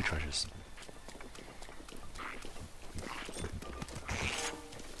 Ooh, many treasures.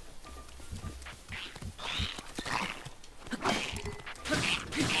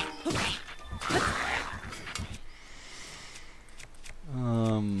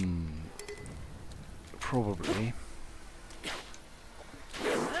 Probably.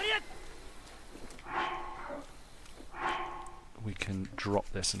 We can drop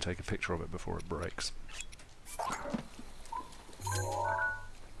this and take a picture of it before it breaks.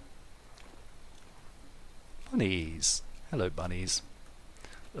 Bunnies! Hello, bunnies.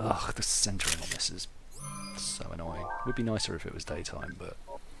 Ugh, the centering on this is so annoying. It would be nicer if it was daytime, but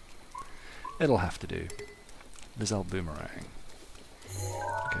it'll have to do. The Zelda boomerang.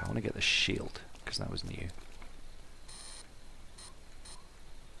 Okay, I want to get the shield, because that was new.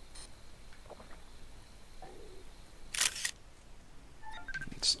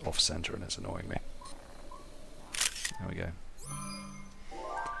 It's off-center and it's annoying me. There we go.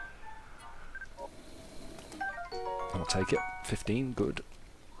 I'll take it. 15, good.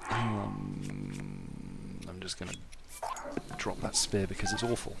 I'm just going to drop that spear because it's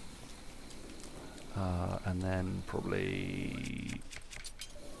awful. And then probably...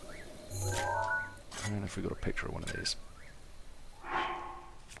 I don't know if we got a picture of one of these.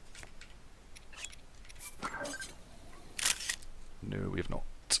 No, we have not.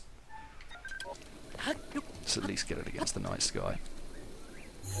 Let's at least get it against the night sky.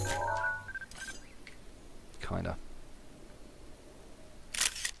 Kinda.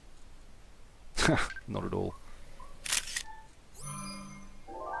 Not at all.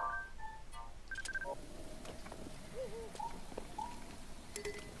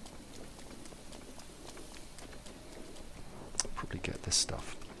 Probably get this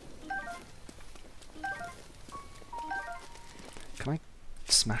stuff. Can I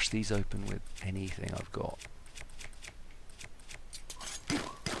smash these open with anything I've got?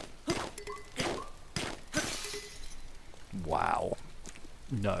 Wow.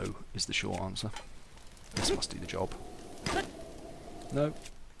 No is the short answer. This must do the job. No.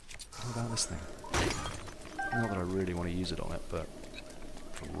 What about this thing? Not that I really want to use it on it, but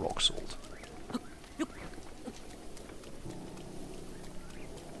for rock salt.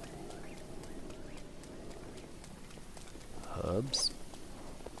 Herbs.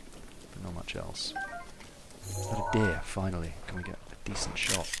 But not much else. Is that a deer, finally? Can we get a decent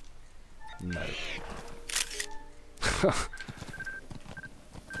shot? No.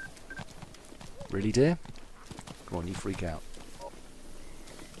 Really, dear? Come on, you freak out.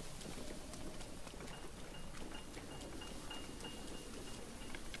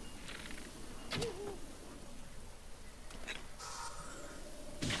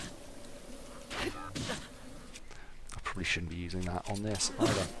 I probably shouldn't be using that on this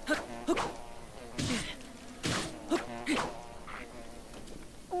either.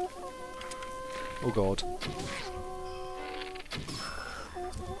 Oh god.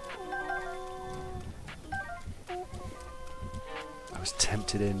 I was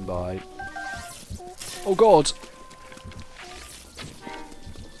tempted in by... Oh god!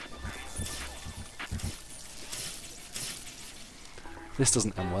 This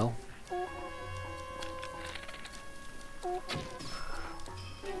doesn't end well.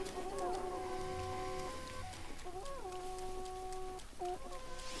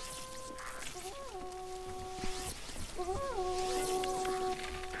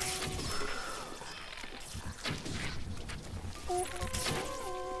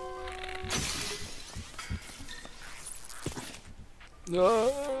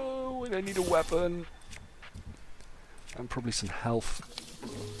 No, I need a weapon. And probably some health.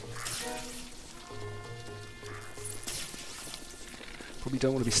 Probably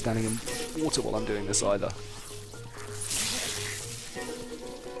don't want to be standing in water while I'm doing this either.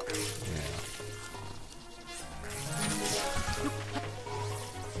 Yeah.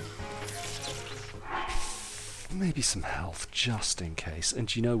 Maybe some health, just in case. And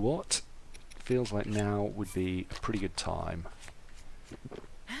do you know what? Feels like now would be a pretty good time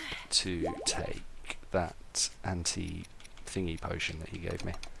to take that anti-thingy potion that he gave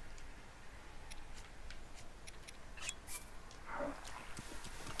me.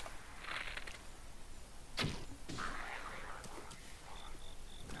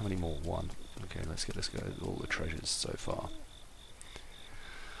 How many more? One. Okay, let's get this guy all the treasures so far.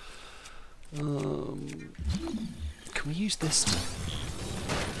 Can we use this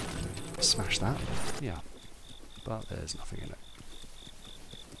to smash that? Yeah, but there's nothing in it.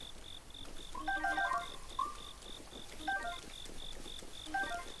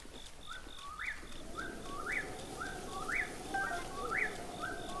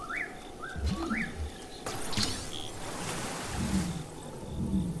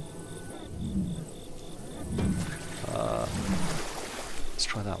 Let's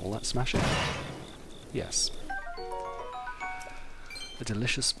try that. Will that smash it? Yes. A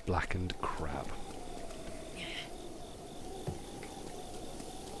delicious blackened crab.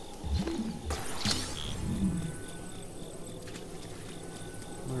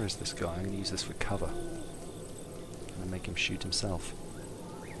 Where is this guy? I'm going to use this for cover. And make him shoot himself.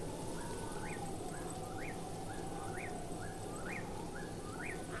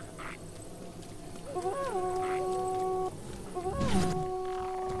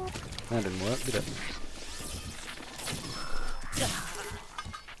 That didn't work, did it?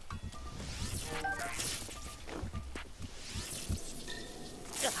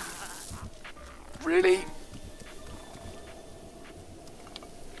 Really?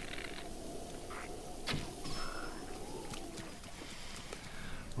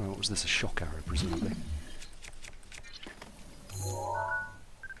 Right, what was this? A shock arrow, presumably.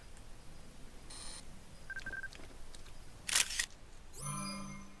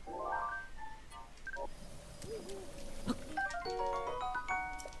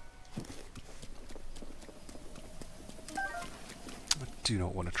 I do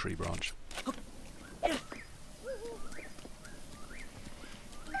not want a tree branch.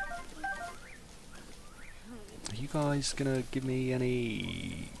 Are you guys gonna give me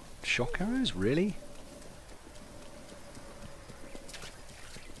any shock arrows? Really?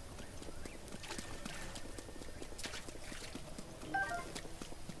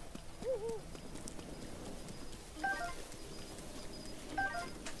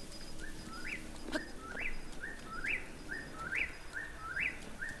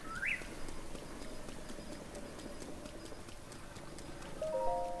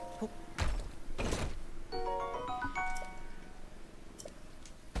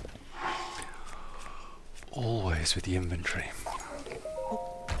 Always with the inventory.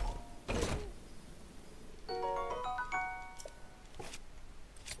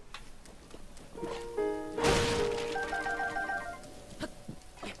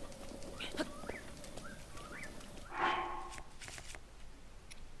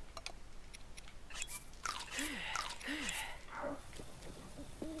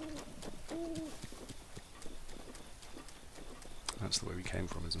 That's the way we came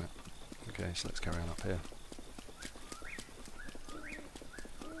from, isn't it? Okay, so let's carry on up here.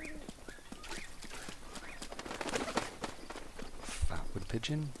 Fatwood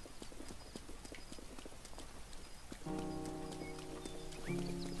pigeon.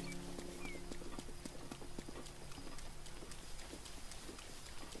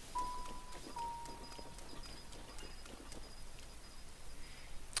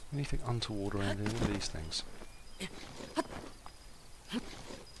 Anything untoward around here? What are these things?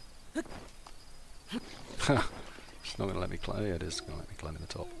 It's not going to let me climb. Yeah, it is going to let me climb to the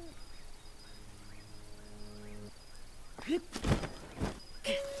top.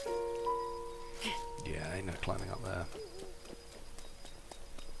 Yeah, ain't no climbing up there.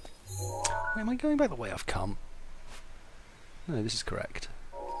 Wait, am I going back the way I've come? No, this is correct.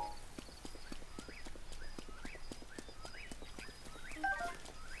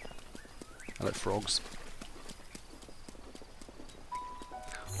 Hello, frogs. I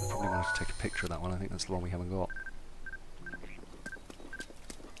probably wanted to take a picture of that one. I think that's the one we haven't got.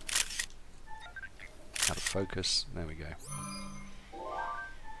 Out of focus. There we go.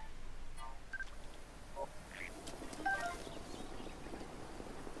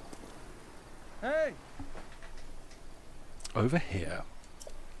 Hey! Over here.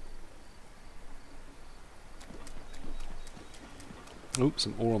 Oh,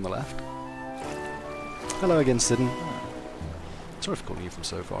 some ore on the left. Hello again, Sidon. Sorry for calling you from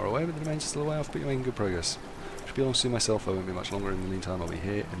so far away, but the domain's still a way off, but you're making good progress. Should be along soon myself, I won't be much longer. In the meantime, I'll be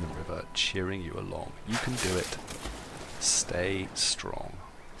here in the river, cheering you along. You can do it. Stay strong.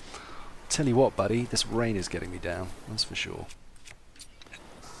 Tell you what, buddy, this rain is getting me down, that's for sure.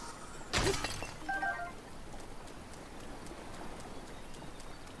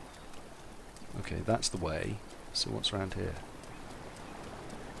 Okay, that's the way. So what's around here?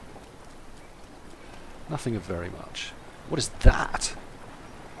 Nothing of very much. What is that?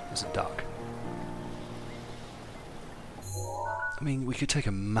 There's a duck. I mean, we could take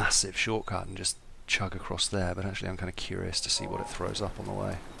a massive shortcut and just chug across there, but actually I'm kind of curious to see what it throws up on the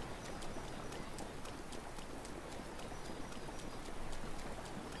way.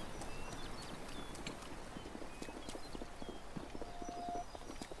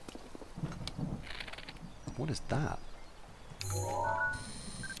 What is that?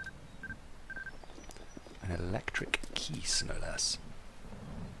 An electric keys, no less.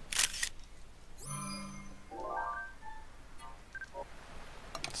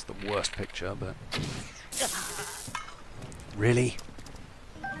 It's the worst picture, but... Really?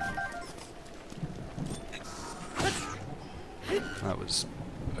 That was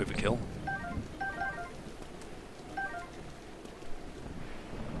overkill.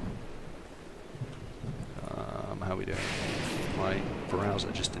 How are we doing? My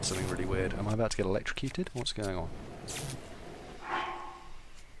browser just did something really weird. Am I about to get electrocuted? What's going on?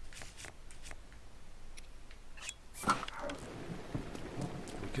 We're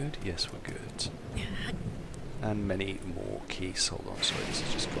good? Yes, we're good. And many more keys. Hold on, sorry, this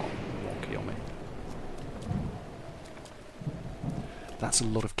has just gone wonky on me. That's a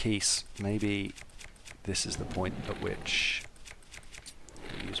lot of keys. Maybe this is the point at which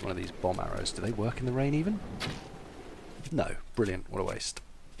we use one of these bomb arrows. Do they work in the rain even? No. Brilliant. What a waste.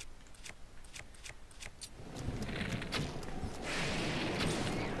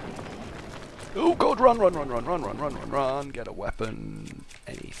 Oh god, run, run, run, run, run, run, run, run, run. Get a weapon.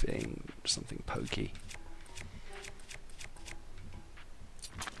 Anything. Something pokey.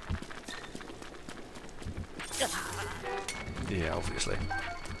 Yeah, obviously.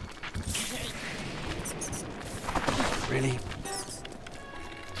 Really?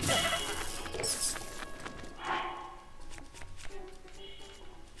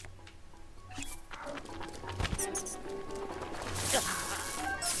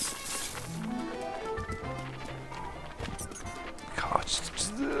 God,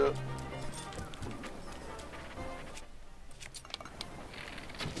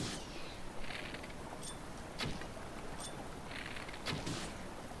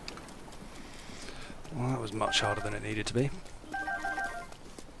 well, that was much harder than it needed to be.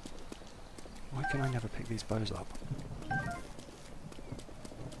 Why can I never pick these bows up?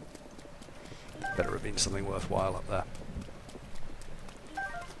 Better have been something worthwhile up there.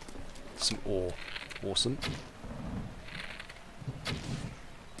 Some ore. Awesome.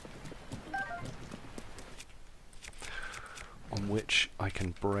 On which I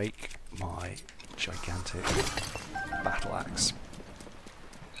can break my gigantic battle axe.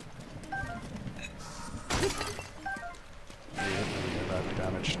 Yeah, really badly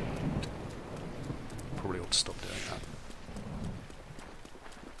damaged. Probably ought to stop doing that.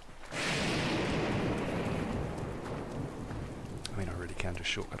 I mean, I really can just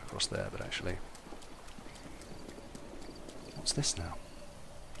shortcut across there, but actually... What's this now?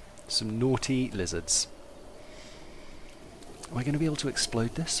 Some naughty lizards. Am I going to be able to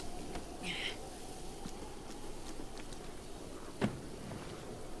explode this?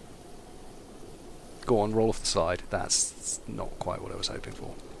 Go on, roll off the side. That's not quite what I was hoping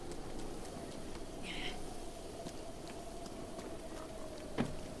for.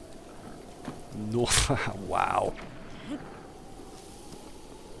 North. Wow.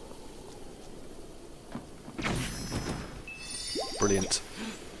 Brilliant.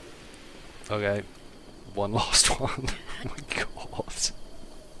 Okay. One last one. Oh my god.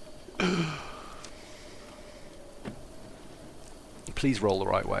 Please roll the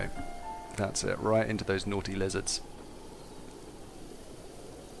right way. That's it. Right into those naughty lizards.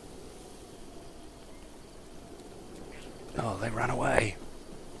 Oh, they ran away.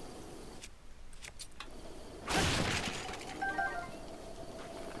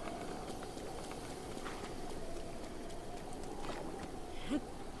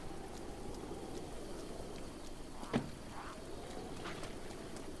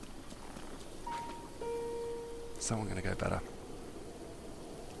 Is that one going to go better?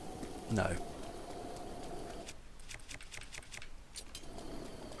 No.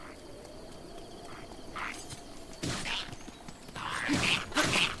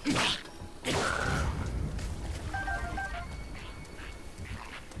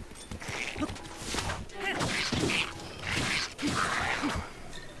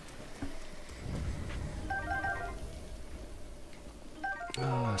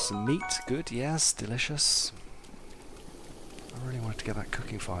 Some meat, good, yes, delicious. I really wanted to get that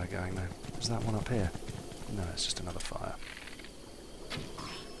cooking fire going though. Is that one up here? No, it's just another fire.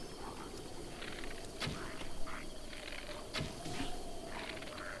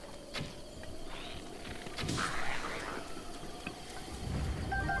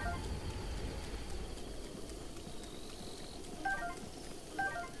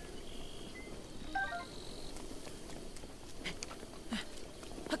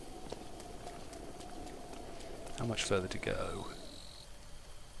 How much further to go?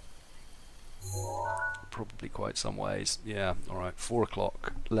 Probably quite some ways. Yeah, alright, 4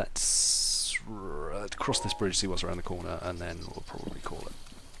 o'clock. Let's cross this bridge, see what's around the corner, and then we'll probably call it.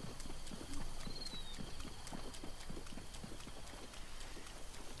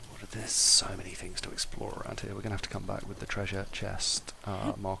 There's so many things to explore around here. We're going to have to come back with the treasure chest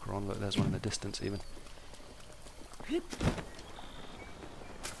marker on. Look, there's one in the distance even.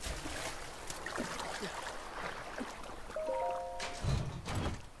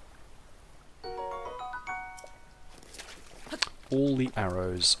 All the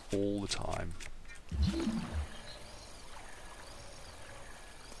arrows, all the time.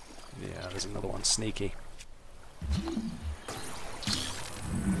 Yeah, there's another one. Sneaky.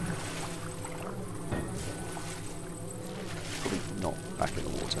 Probably not back in the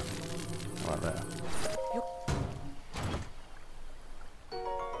water. Right there.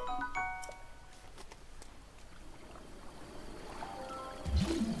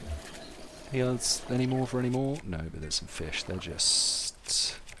 Any more for any more? No, but there's some fish. They're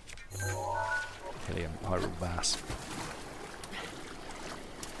just Helium Hyrule bass.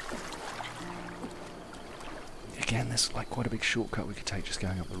 Again, there's like quite a big shortcut we could take just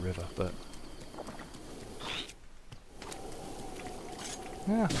going up the river, but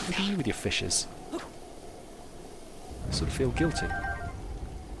yeah, look at you with your fishes. I sort of feel guilty.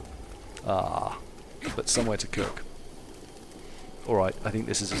 Ah, but somewhere to cook. Alright, I think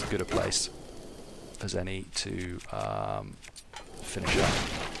this is as good a place as any to finish up.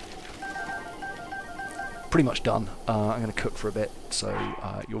 Pretty much done. I'm going to cook for a bit, so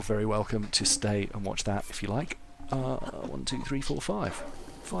you're very welcome to stay and watch that if you like. 1, 2, 3, 4, 5.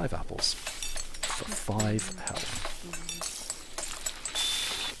 5 apples. For 5 health.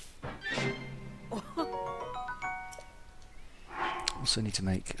 Also need to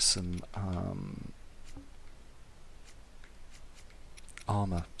make some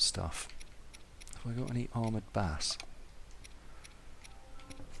armour stuff. Have I got any armoured bass?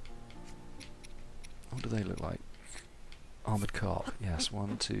 What do they look like? Armoured carp, yes.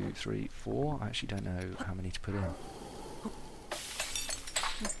 1, 2, 3, 4. I actually don't know how many to put in.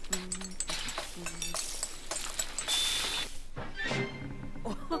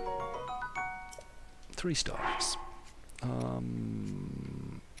 3 stars.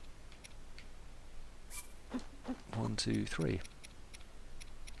 1, 2, 3.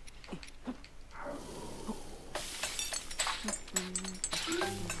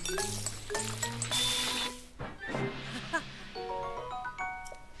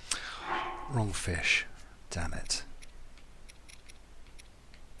 Wrong fish. Damn it.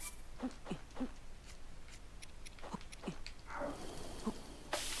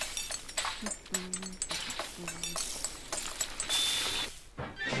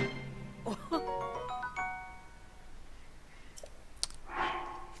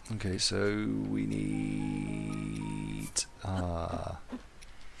 Okay, so we need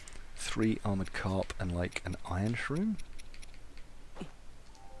 3 armoured carp and like an iron shroom?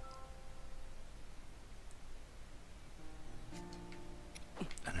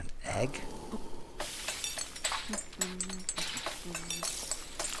 And an egg?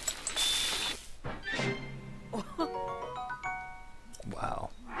 Wow,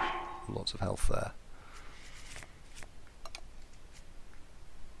 lots of health there.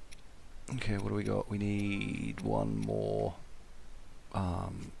 Okay, what do we got? We need 1 more.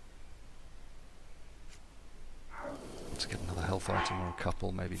 Let's get another health item or a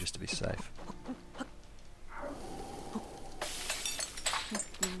couple, maybe just to be safe.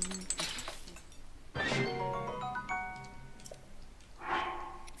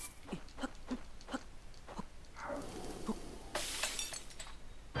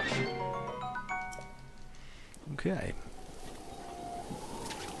 Okay.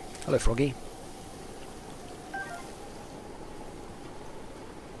 Hello, Froggy.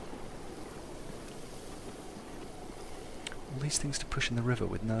 All these things to push in the river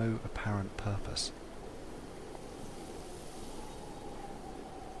with no apparent purpose.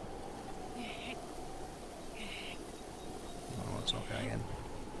 Oh, it's not going in.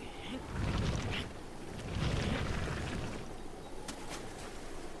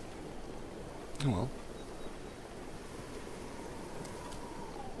 Oh well.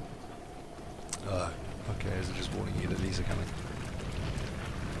 Okay, is it just warning you that these are coming?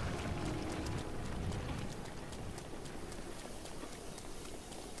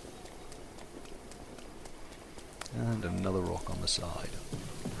 And another rock on the side.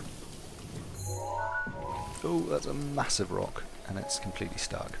 Oh, that's a massive rock, and it's completely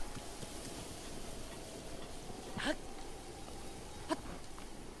stuck.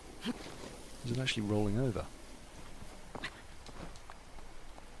 Is it actually rolling over?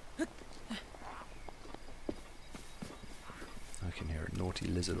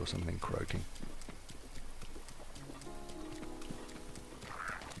 lizard or something croaking.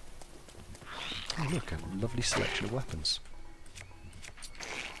 Oh look, a lovely selection of weapons.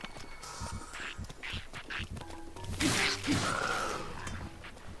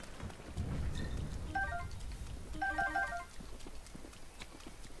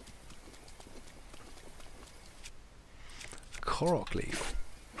 Korok leaf.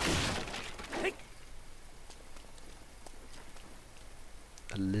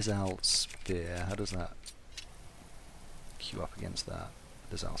 A Lizal spear. How does that queue up against that?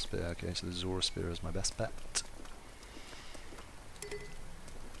 Lizal spear. Okay, so the Zora spear is my best bet.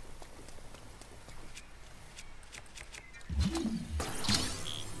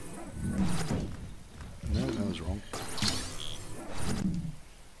 No, that was wrong.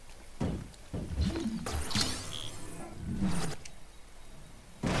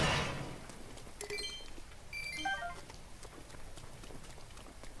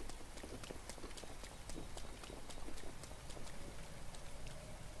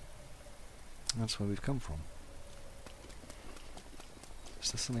 That's where we've come from.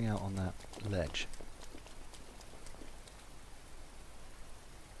 Is there something out on that ledge?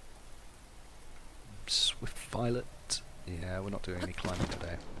 Swift violet. Yeah, we're not doing any climbing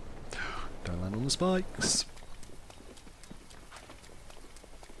today. Don't land on the spikes.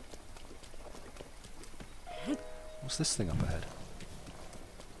 What's this thing up ahead?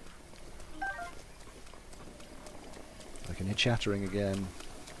 I can hear chattering again.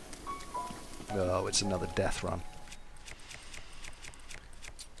 Oh, it's another death run.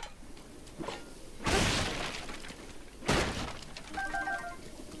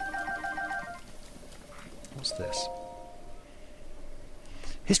 What's this?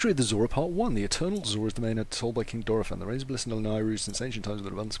 History of the Zora Part 1. The Eternal Zora is the main told by King Dorephan. The rains of Bliss and Nairu since ancient times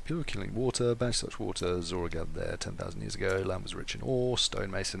with abundance of pure killing water. Banished such water, Zora gathered there 10,000 years ago. Land was rich in ore,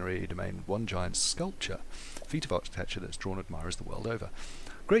 stone masonry, domain one giant sculpture. Feat of architecture that's drawn admirers the world over.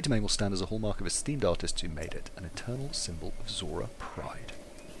 Great domain will stand as a hallmark of esteemed artists who made it, an eternal symbol of Zora pride.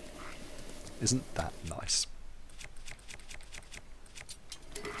 Isn't that nice?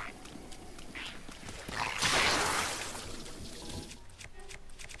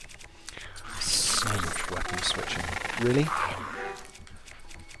 So much weapon switching. Really?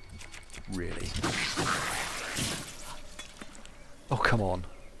 Really? Oh, come on.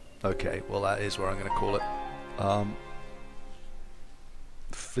 Okay, well that is where I'm going to call it.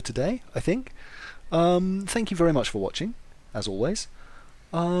 For today, I think. Thank you very much for watching, as always.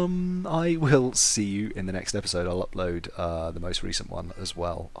 I will see you in the next episode. I'll upload the most recent one as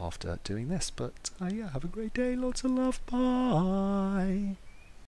well after doing this. But yeah, have a great day. Lots of love. Bye.